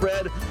against the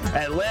spread.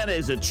 Atlanta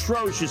is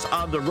atrocious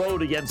on the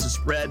road against the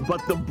spread.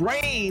 But the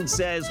brain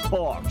says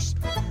Hawks.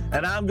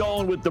 and I'm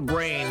going with the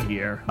brain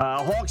here.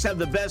 Hawks have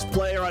the best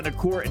player on the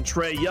court in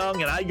Trae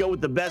Young, and I go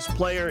with the best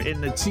player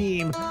in the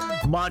team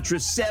mantra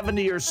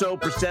 70% or so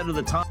of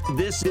the time.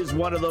 This is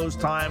one of those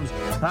times.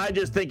 I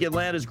just think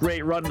Atlanta's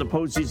great run in the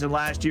postseason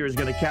last year is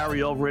going to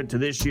carry over into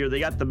this year. They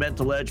got the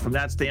mental edge from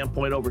that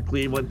standpoint over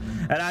Cleveland,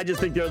 and I just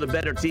think they're the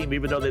better team,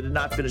 even though they did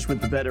not finish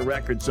with the better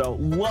record. So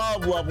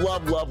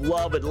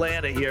love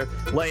Atlanta here,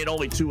 laying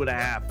only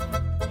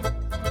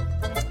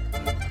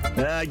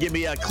 2.5. Give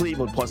me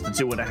Cleveland plus the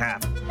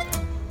 2.5.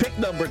 Pick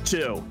number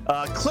 2.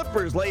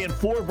 Clippers laying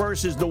 4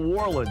 versus New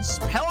Orleans.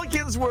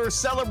 Pelicans were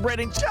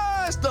celebrating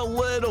just a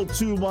little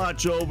too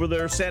much over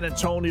their San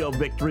Antonio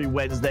victory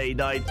Wednesday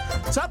night.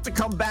 Tough to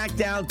come back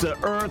down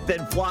to earth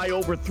and fly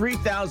over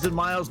 3,000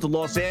 miles to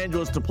Los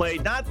Angeles to play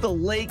not the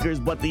Lakers,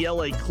 but the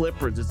LA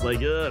Clippers. It's like,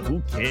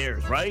 who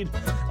cares, right?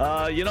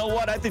 You know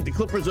what? I think the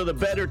Clippers are the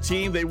better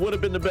team. They would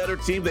have been the better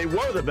team. They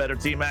were the better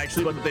team,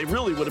 actually, but they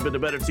really would have been the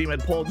better team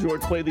had Paul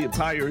George played the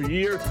entire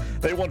year.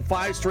 They won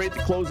 5 straight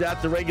to close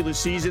out the regular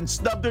season.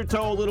 Stubbed their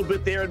toe a little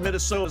bit there in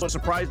Minnesota. So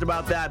surprised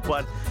about that,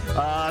 but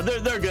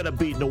they're going to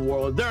beat New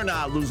Orleans. They're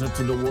not losing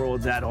to New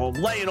Orleans at home.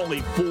 Laying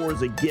only 4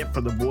 is a gift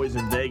for the boys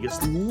in Vegas.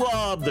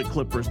 Love the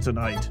Clippers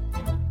tonight.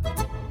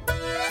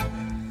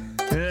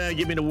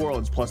 Give me New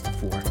Orleans plus the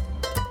 4.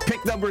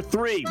 Pick number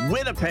 3,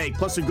 Winnipeg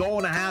plus a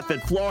 1.5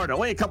 at Florida.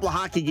 Only a couple of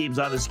hockey games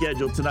on the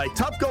schedule tonight.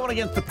 Tough going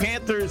against the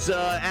Panthers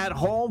at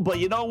home, but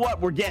you know what?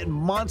 We're getting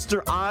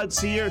monster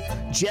odds here.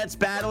 Jets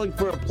battling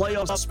for a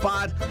playoff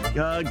spot,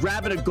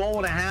 grabbing a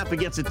 1.5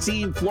 against a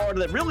team,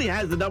 Florida, that really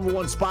has the number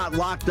 1 spot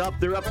locked up.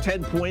 They're up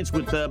 10 points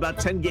with about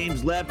 10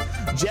 games left.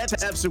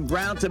 Jets have some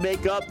ground to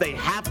make up. They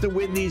have to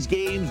win these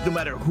games no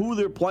matter who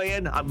they're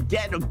playing. I'm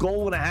getting a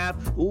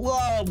 1.5.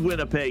 Love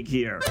Winnipeg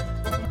here.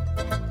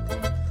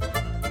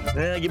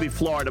 Give me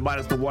Florida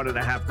minus the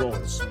 1.5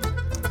 goals.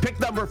 Pick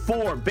number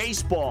 4,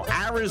 baseball.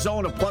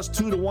 Arizona plus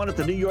 2-1 at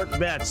the New York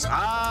Mets.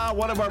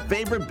 One of our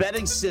favorite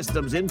betting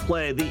systems in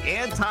play, the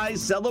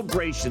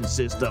anti-celebration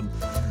system.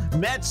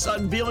 Mets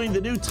unveiling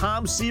the new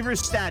Tom Seaver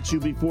statue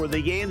before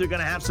the game. They're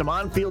going to have some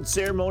on-field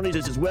ceremonies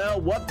as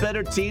well. What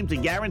better team to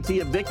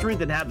guarantee a victory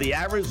than have the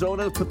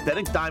Arizona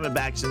pathetic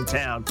Diamondbacks in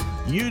town?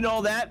 You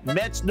know that,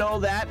 Mets know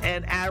that,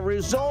 and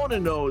Arizona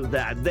knows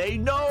that. They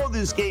know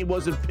this game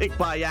wasn't picked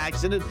by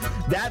accident.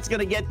 That's going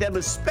to get them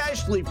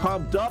especially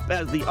pumped up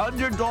as the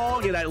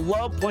underdog, and I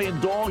love playing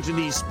dogs in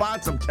these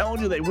spots. I'm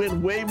telling you, they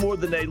win way more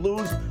than they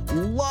lose.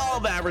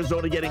 Love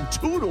Arizona getting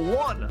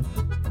 2-1.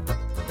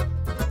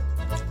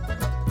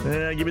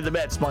 Give me the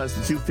Mets minus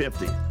the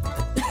 250.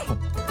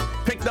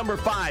 Pick number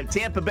 5,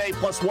 Tampa Bay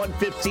plus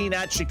 115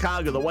 at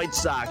Chicago, the White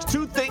Sox.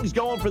 2 things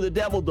going for the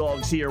Devil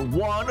Dogs here.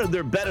 1,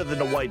 they're better than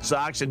the White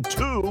Sox, and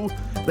 2,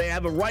 they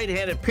have a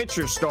right-handed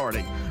pitcher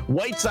starting.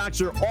 White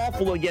Sox are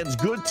awful against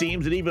good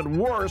teams, and even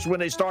worse when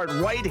they start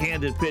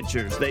right-handed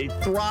pitchers. They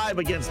thrive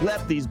against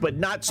lefties, but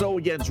not so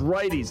against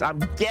righties.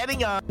 I'm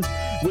getting on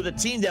with a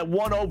team that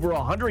won over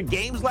 100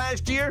 games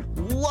last year.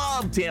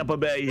 Love Tampa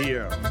Bay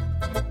here.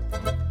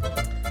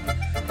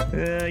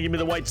 Give me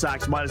the White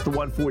Sox minus the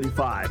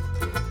 145.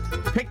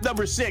 Pick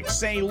number 6,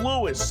 St.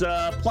 Louis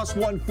plus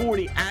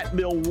 140 at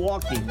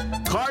Milwaukee.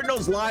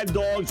 Cardinals live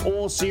dogs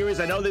all series.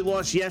 I know they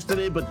lost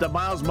yesterday, but the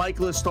Miles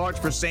Michaelis starts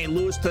for St.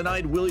 Louis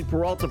tonight. Willie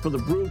Peralta for the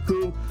Brew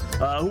Crew,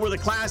 who were the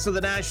class of the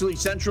National League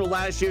Central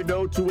last year.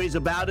 No two ways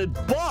about it.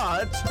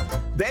 But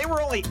they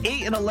were only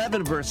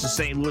 8-11 versus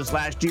St. Louis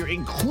last year,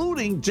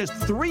 including just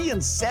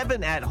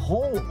 3-7 at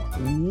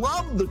home.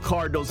 Love the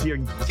Cardinals here,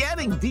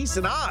 getting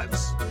decent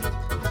odds.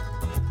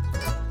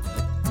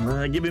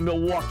 Give me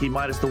Milwaukee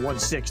minus the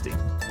 160.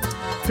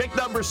 Pick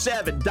number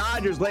 7,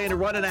 Dodgers laying a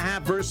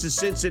 1.5 versus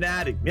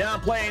Cincinnati. Yeah,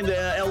 I'm playing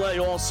the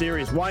LA All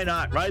Series. Why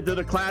not, right? They're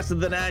the class of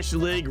the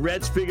National League.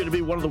 Reds figure to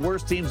be one of the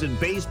worst teams in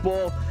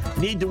baseball.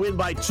 Need to win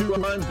by 2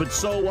 runs, but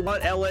so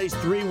what? LA's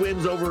 3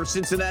 wins over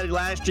Cincinnati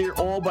last year,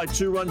 all by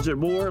 2 runs or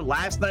more.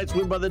 Last night's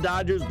win by the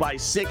Dodgers by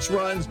 6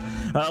 runs.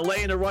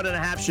 Laying a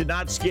 1.5 should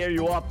not scare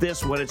you off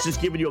this one. It's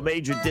just giving you a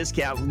major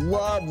discount.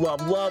 Love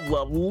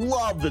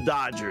the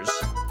Dodgers.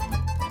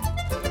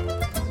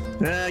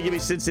 Give me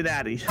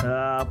Cincinnati,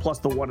 plus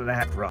the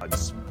 1.5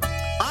 runs.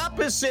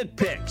 Opposite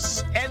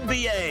picks,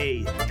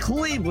 NBA,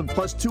 Cleveland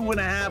plus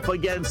 2.5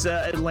 against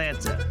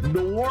Atlanta.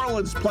 New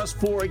Orleans plus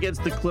 4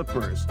 against the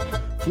Clippers.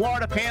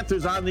 Florida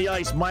Panthers on the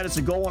ice minus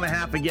a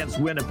 1.5 against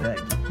Winnipeg.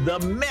 The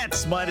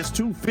Mets minus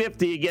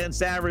 250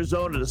 against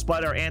Arizona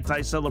despite our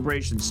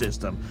anti-celebration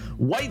system.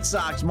 White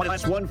Sox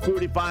minus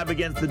 145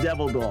 against the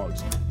Devil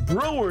Dogs.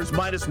 Brewers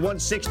minus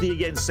 160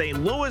 against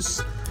St.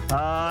 Louis.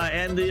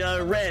 And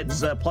the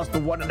Reds plus the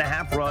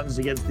 1.5 runs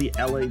against the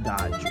LA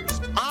Dodgers.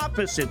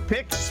 Opposite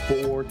picks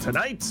for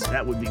tonight.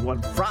 That would be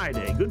one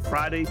Friday. Good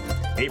Friday,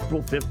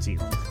 April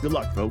 15th. Good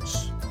luck,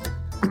 folks.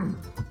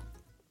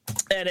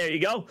 And there you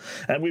go.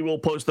 And we will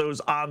post those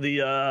on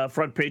the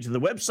front page of the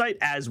website,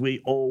 as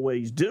we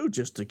always do,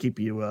 just to keep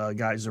you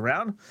guys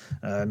around.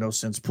 No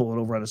sense pulling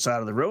over on the side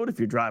of the road if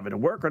you're driving to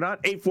work or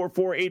not.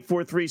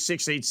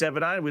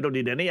 844-843-6879. We don't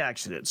need any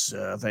accidents.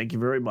 Thank you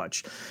very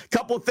much.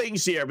 Couple of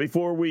things here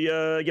before we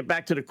get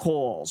back to the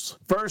calls.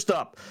 First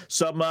up,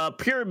 some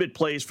pyramid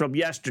plays from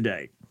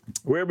yesterday.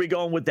 Where are we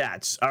going with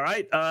that? All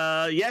right.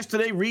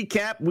 Yesterday,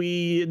 recap.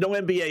 No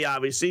NBA,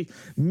 obviously.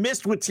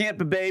 Missed with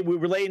Tampa Bay. We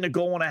were laying a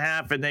goal and a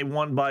half, and they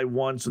won by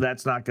 1, so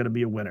that's not going to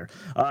be a winner.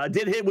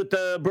 Did hit with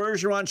the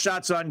Bergeron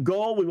shots on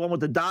goal. We won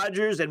with the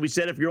Dodgers, and we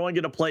said if you're only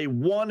going to play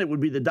one, it would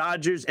be the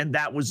Dodgers, and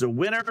that was a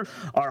winner.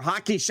 Our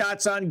hockey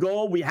shots on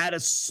goal, we had a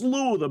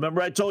slew of them.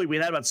 Remember I told you we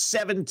had about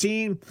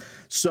 17.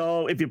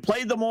 So if you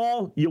played them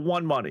all, you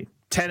won money.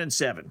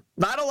 10-7.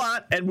 Not a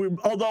lot. And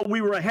although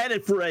we were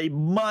headed for a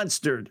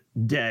monster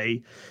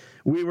day,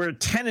 we were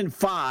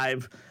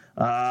 10-5.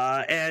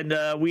 And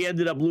we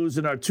ended up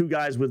losing our 2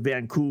 guys with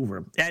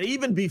Vancouver. And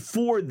even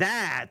before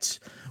that,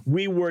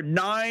 we were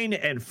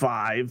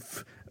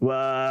 9-5.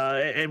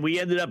 And we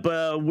ended up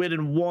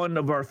winning 1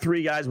 of our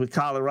 3 guys with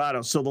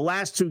Colorado. So the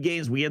last 2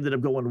 games, we ended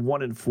up going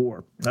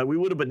 1-4. We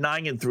would have been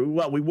 9-3.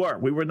 Well, we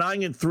were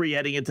 9-3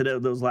 heading into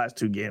those last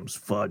 2 games.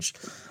 Fudge.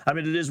 I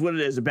mean, it is what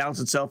it is. It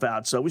balanced itself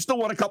out. So we still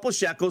won a couple of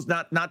shekels.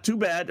 Not too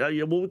bad.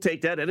 We'll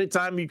take that.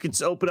 Anytime you can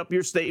open up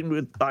your statement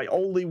with I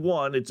only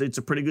won, it's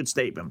a pretty good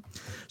statement.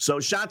 So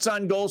shots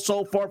on goal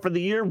so far for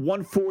the year,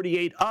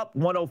 148 up,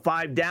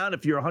 105 down.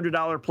 If you're a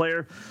 $100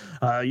 player,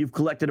 you've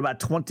collected about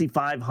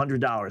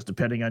 $2,500,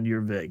 depending on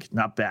your VIG.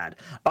 Not bad.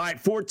 All right,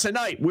 for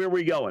tonight, where are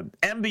we going?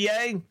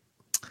 NBA.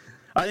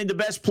 I think the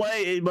best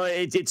play,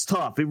 it's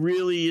tough. It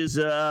really is.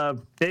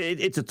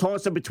 It's a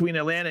toss-up between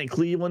Atlanta and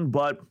Cleveland,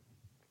 but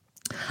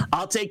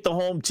I'll take the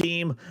home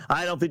team.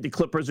 I don't think the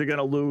Clippers are going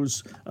to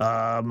lose.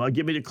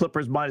 Give me the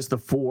Clippers minus the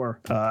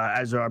 4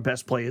 as our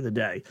best play of the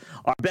day.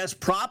 Our best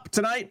prop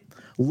tonight,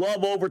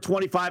 love over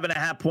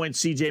 25.5 points,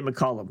 C.J.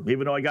 McCollum.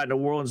 Even though I got New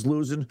Orleans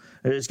losing,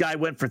 this guy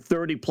went for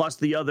 30-plus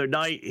the other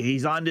night.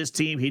 He's on this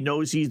team. He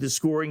knows he's the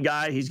scoring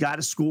guy. He's got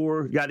to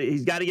score.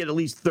 He's got to get at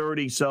least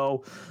 30,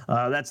 so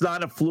that's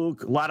not a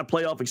fluke. A lot of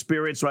playoff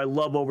experience, so I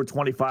love over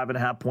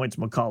 25.5 points,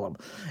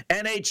 McCollum.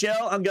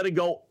 NHL, I'm going to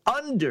go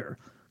under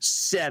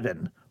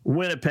 7,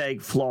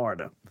 Winnipeg,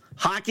 Florida.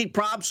 Hockey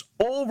props,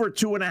 over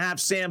 2.5,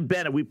 Sam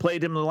Bennett. We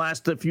played him the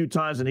last few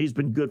times, and he's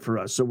been good for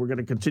us, so we're going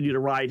to continue to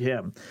ride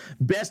him.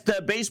 Best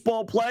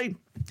baseball play,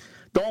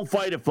 don't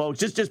fight it, folks.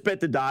 Just bet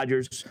the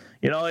Dodgers.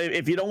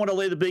 If you don't want to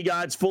lay the big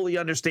odds, fully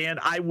understand.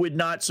 I would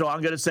not, so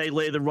I'm going to say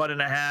lay the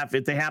 1.5.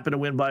 If they happen to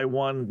win by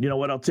 1, you know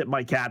what, I'll tip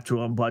my cap to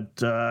them. But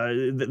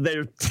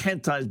they're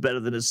 10 times better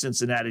than the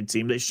Cincinnati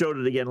team. They showed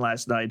it again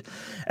last night.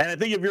 And I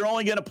think if you're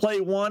only going to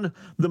play one,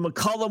 the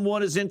McCollum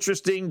one is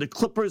interesting. The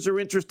Clippers are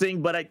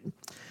interesting, but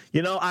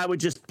I would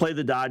just play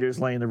the Dodgers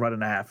laying the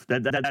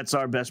 1.5. That's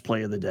our best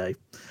play of the day.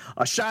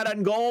 A shot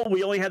on goal.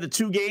 We only had the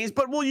 2 games,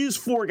 but we'll use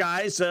 4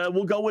 guys.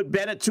 We'll go with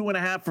Bennett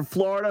 2.5 for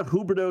Florida.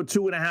 Huberdeau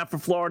 2.5 for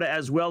Florida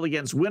as well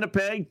against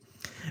Winnipeg.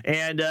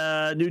 And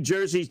New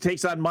Jersey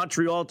takes on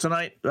Montreal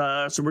tonight.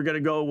 So we're going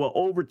to go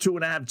over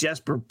 2.5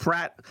 Jesper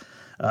Pratt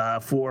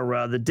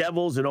for the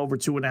Devils, and over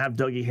 2.5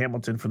 Dougie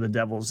Hamilton for the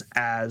Devils,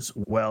 as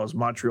well as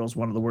Montreal's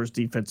one of the worst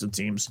defensive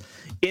teams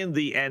in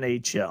the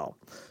NHL.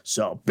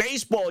 So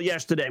baseball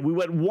yesterday, we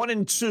went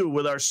 1-2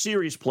 with our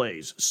series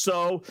plays.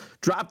 So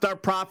dropped our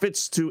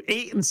profits to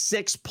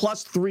 8-6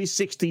 plus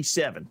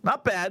 367.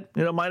 Not bad,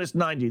 minus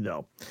 90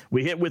 though.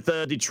 We hit with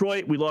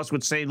Detroit. We lost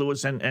with St.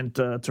 Louis and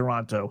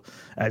Toronto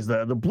as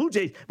the Blue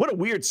Jays. What a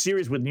weird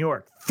series with New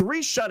York.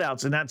 3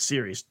 shutouts in that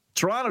series.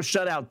 Toronto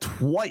shut out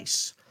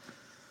twice,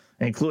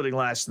 including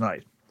last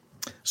night.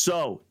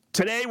 So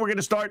today we're going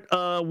to start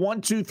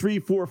 1, 2, 3,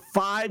 4,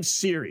 5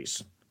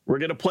 series. We're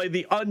going to play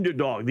the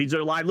underdog. These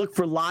are live. Look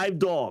for live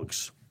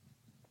dogs.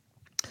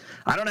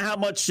 I don't know how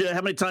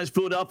many times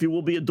Philadelphia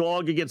will be a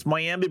dog against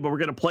Miami, but we're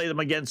going to play them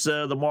against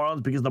the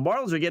Marlins, because the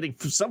Marlins are getting,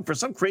 for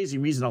some crazy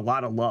reason, a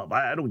lot of love.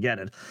 I don't get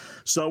it.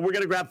 So we're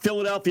going to grab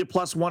Philadelphia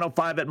plus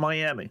 105 at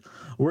Miami.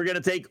 We're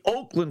going to take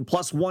Oakland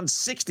plus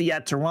 160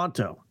 at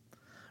Toronto.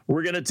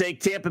 We're going to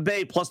take Tampa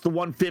Bay plus the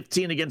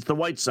 115 against the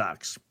White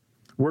Sox.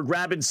 We're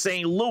grabbing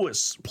St.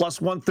 Louis plus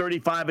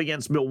 135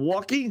 against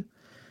Milwaukee.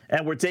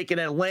 And we're taking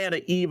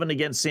Atlanta even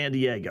against San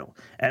Diego.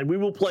 And we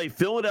will play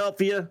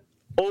Philadelphia,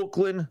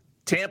 Oakland,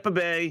 Tampa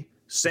Bay,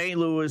 St.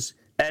 Louis,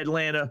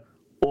 Atlanta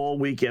all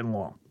weekend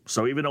long.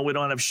 So even though we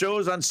don't have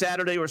shows on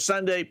Saturday or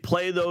Sunday,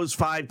 play those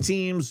 5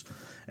 teams.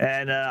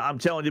 And I'm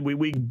telling you,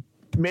 we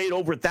made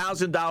over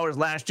 $1,000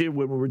 last year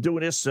when we were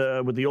doing this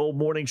with the old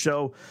morning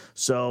show.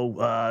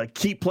 So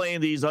keep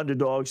playing these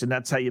underdogs, and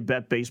that's how you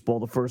bet baseball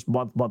the first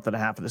month and a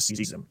half of the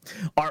season.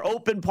 Our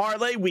open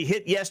parlay, we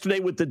hit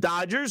yesterday with the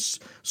Dodgers,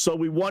 so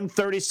we won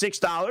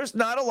 $36.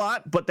 Not a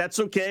lot, but that's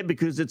okay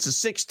because it's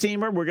a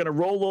 6-teamer. We're going to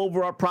roll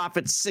over our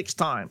profit 6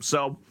 times.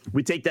 So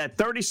we take that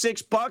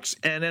 $36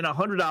 and then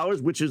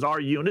 $100, which is our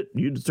unit.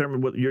 You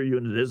determine what your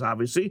unit is,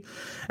 obviously.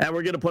 And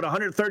we're going to put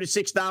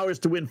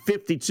 $136 to win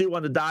 $52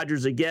 on the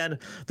Dodgers again.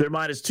 They're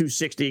minus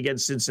 260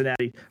 against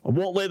Cincinnati. I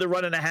won't lay the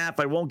run and a half.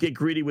 I won't get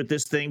greedy with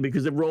this thing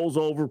because it rolls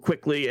over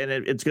quickly, and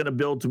it's going to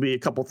build to be a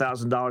couple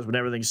 $1,000s when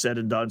everything's said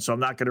and done, so I'm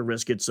not going to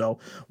risk it. So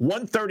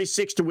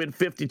 136 to win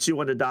 52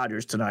 on the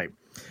Dodgers tonight.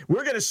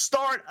 We're going to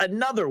start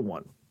another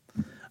one.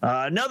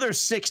 Another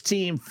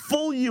 6-team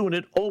full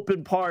unit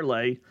open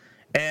parlay,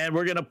 and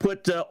we're going to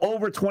put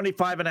over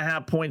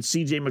 25.5 points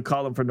C.J.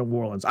 McCollum for New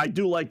Orleans. I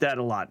do like that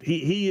a lot.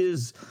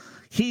 He's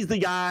the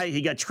guy.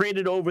 He got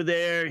traded over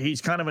there.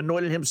 He's kind of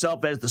anointed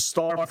himself as the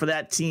star for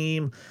that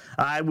team.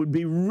 I would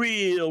be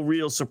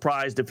real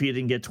surprised if he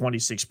didn't get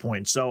 26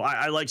 points. So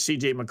I like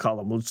C.J.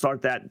 McCollum. We'll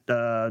start that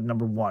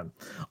number one.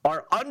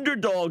 Our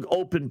underdog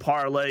open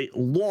parlay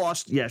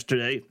lost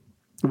yesterday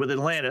with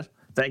Atlanta.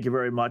 Thank you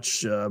very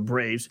much,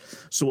 Braves.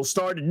 So we'll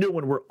start a new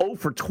one. We're 0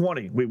 for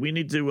 20. We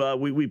need to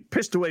we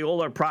pissed away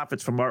all our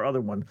profits from our other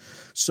one.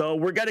 So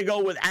we're going to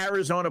go with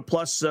Arizona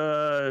plus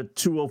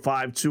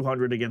 205,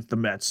 200 against the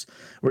Mets.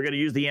 We're going to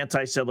use the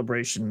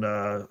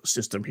anti-celebration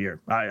system here.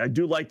 I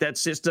do like that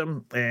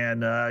system,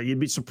 and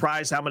you'd be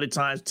surprised how many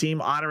times team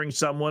honoring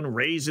someone,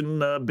 raising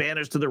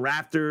banners to the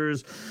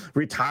rafters,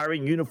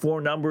 retiring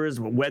uniform numbers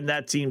when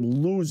that team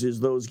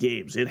loses those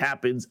games. It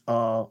happens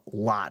a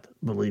lot,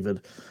 believe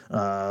it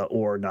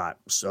or not.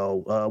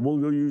 So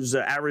we'll use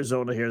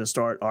Arizona here to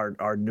start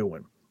our new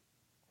one.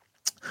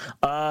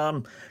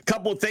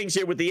 Couple of things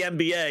here with the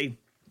NBA.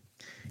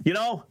 You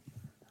know,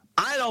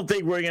 I don't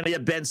think we're going to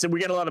get Ben Simmons.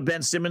 We got a lot of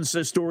Ben Simmons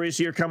stories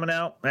here coming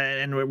out,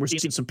 and we're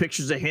seeing some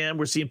pictures of him.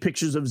 We're seeing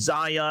pictures of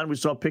Zion. We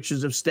saw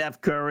pictures of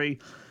Steph Curry.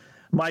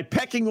 My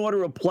pecking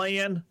order of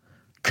playing,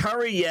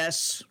 Curry,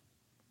 yes.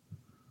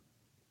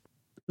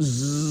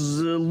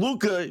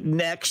 Luka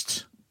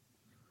next.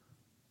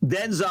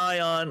 Then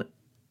Zion.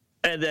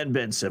 And then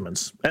Ben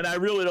Simmons. And I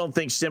really don't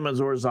think Simmons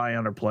or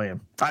Zion are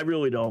playing. I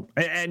really don't.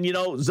 And you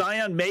know,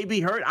 Zion may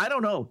be hurt. I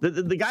don't know.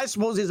 The guy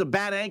supposedly has a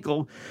bad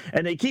ankle,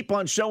 and they keep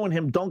on showing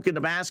him dunking the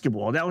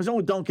basketball. Now, he's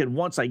only dunking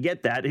once, I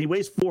get that. And he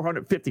weighs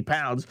 450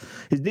 pounds.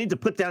 He needs to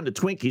put down the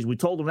Twinkies. We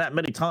told him that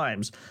many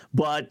times.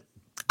 But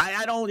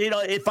I don't, you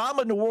know, if I'm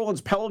a New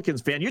Orleans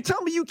Pelicans fan, you're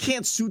telling me you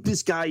can't suit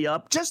this guy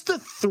up? Just a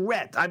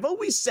threat. I've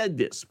always said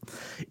this.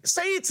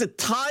 Say it's a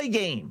tie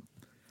game,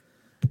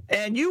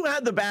 and you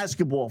had the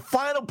basketball,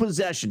 final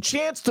possession,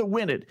 chance to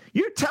win it.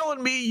 You're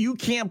telling me you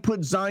can't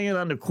put Zion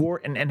on the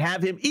court and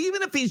have him,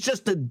 even if he's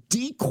just a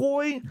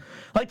decoy?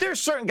 Like, there's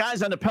certain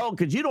guys on the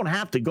Pelicans you don't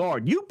have to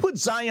guard. You put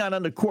Zion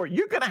on the court,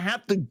 you're going to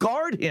have to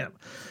guard him,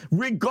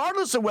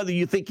 regardless of whether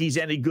you think he's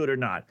any good or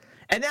not.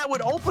 And that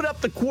would open up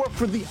the court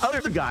for the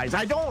other guys.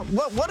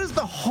 What is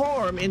the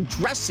harm in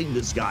dressing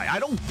this guy? I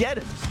don't get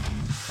it.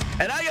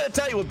 And I got to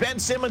tell you, with Ben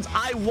Simmons,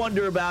 I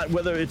wonder about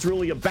whether it's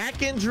really a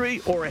back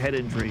injury or a head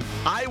injury.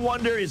 I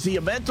wonder, is he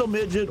a mental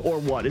midget or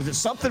what? Is it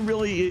something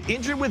really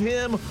injured with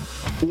him,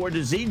 or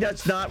does he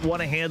just not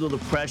want to handle the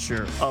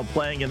pressure of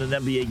playing in an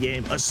NBA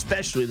game,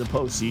 especially the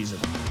postseason?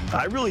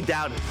 I really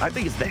doubt it. I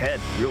think it's the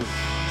head, really,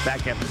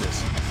 back after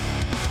this.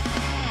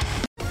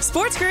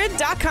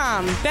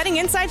 SportsGrid.com. Betting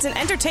insights and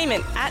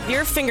entertainment at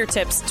your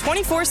fingertips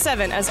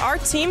 24/7 as our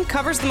team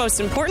covers the most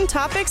important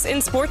topics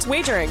in sports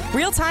wagering.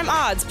 Real-time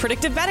odds,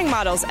 predictive betting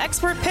models,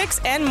 expert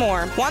picks, and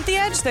more. Want the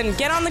edge? Then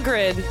get on the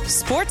grid.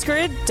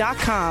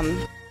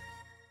 SportsGrid.com.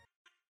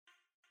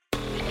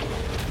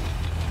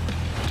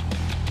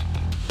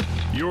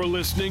 You're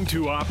listening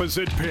to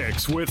Opposite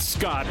Picks with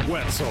Scott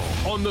Wetzel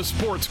on the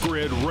Sports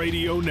Grid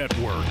Radio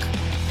Network.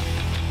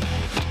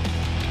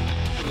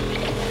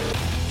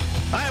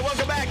 All right,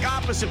 welcome back.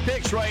 Opposite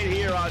Picks right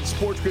here on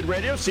Sports Grid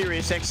Radio,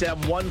 Sirius XM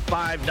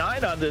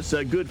 159 on this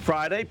Good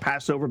Friday.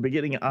 Passover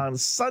beginning on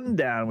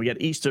sundown. We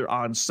got Easter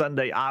on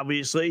Sunday,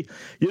 obviously.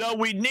 You know,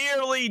 we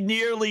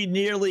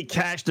nearly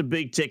cashed a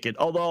big ticket,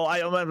 although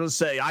I'm not going to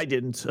say I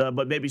didn't,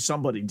 but maybe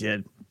somebody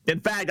did. In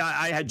fact,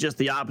 I had just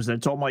the opposite. I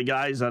told my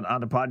guys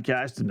on the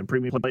podcast and the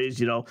premium plays,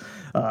 you know,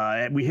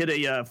 we hit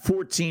a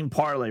 14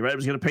 parlay, right? I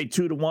was going to pay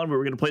 2-1. We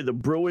were going to play the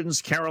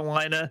Bruins,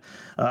 Carolina,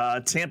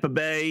 Tampa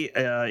Bay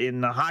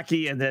in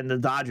hockey, and then the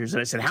Dodgers. And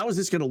I said, how is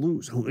this going to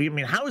lose? I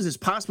mean, how is this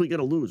possibly going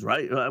to lose,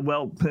 right?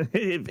 Well,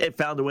 it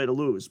found a way to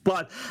lose.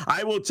 But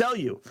I will tell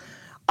you,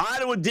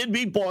 Ottawa did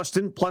beat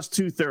Boston, plus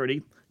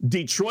 230.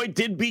 Detroit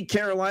did beat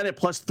Carolina,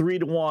 plus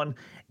 3-1.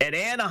 And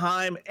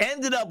Anaheim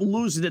ended up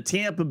losing to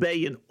Tampa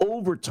Bay in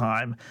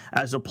overtime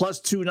as a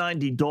plus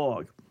 290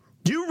 dog.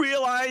 Do you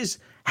realize,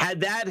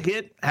 had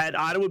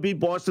Ottawa beat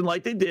Boston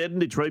like they did, and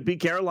Detroit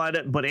beat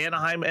Carolina, but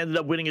Anaheim ended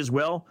up winning as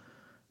well,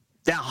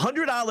 that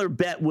 $100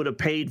 bet would have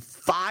paid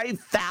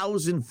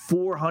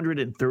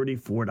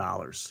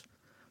 $5,434.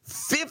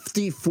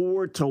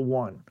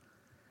 54-1.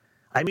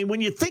 I mean,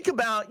 when you think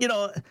about, you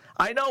know,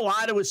 I know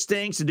Ottawa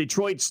stinks and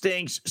Detroit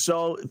stinks,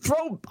 so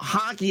throw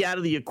hockey out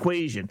of the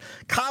equation.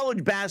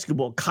 College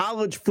basketball,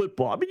 college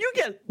football. I mean, you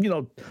get, you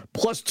know,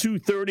 plus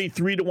 230,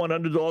 3-1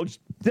 underdogs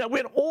that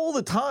win all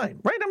the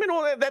time, right? I mean,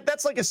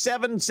 that's like a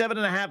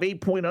 7.5,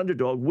 8 point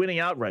underdog winning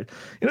outright.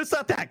 You know, it's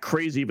not that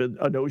crazy of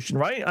a notion,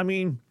 right? I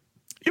mean,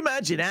 You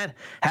imagine that,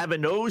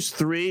 having those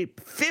three,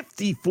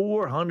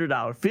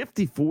 $5,400,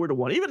 54 to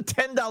 1. Even a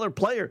 $10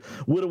 player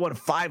would have won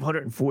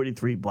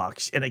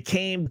 $543, and it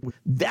came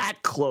that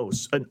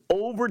close. An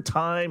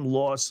overtime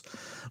loss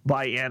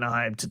by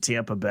Anaheim to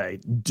Tampa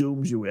Bay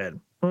dooms you in.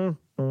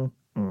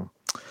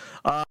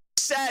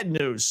 Sad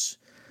news.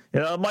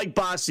 Mike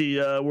Bossy,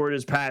 word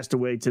has passed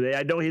away today.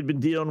 I know he'd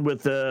been dealing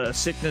with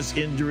sickness,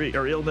 injury,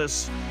 or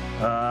illness.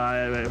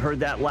 I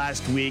heard that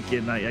last week,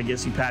 and I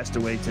guess he passed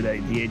away today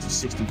at the age of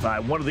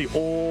 65. One of the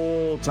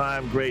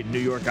all-time great New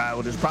York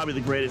Islanders, probably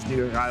the greatest New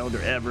York Islander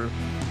ever.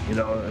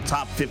 A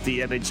top 50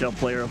 NHL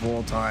player of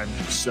all time.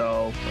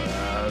 So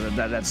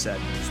that's sad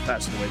news.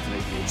 Passing away today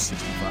at the age of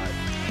 65.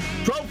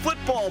 Pro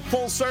football,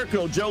 full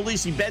circle. Joe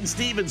Lisi, Ben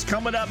Stevens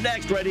coming up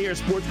next right here,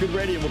 Sports Grid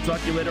Radio. We'll talk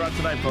to you later on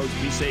tonight, folks.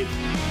 Be safe.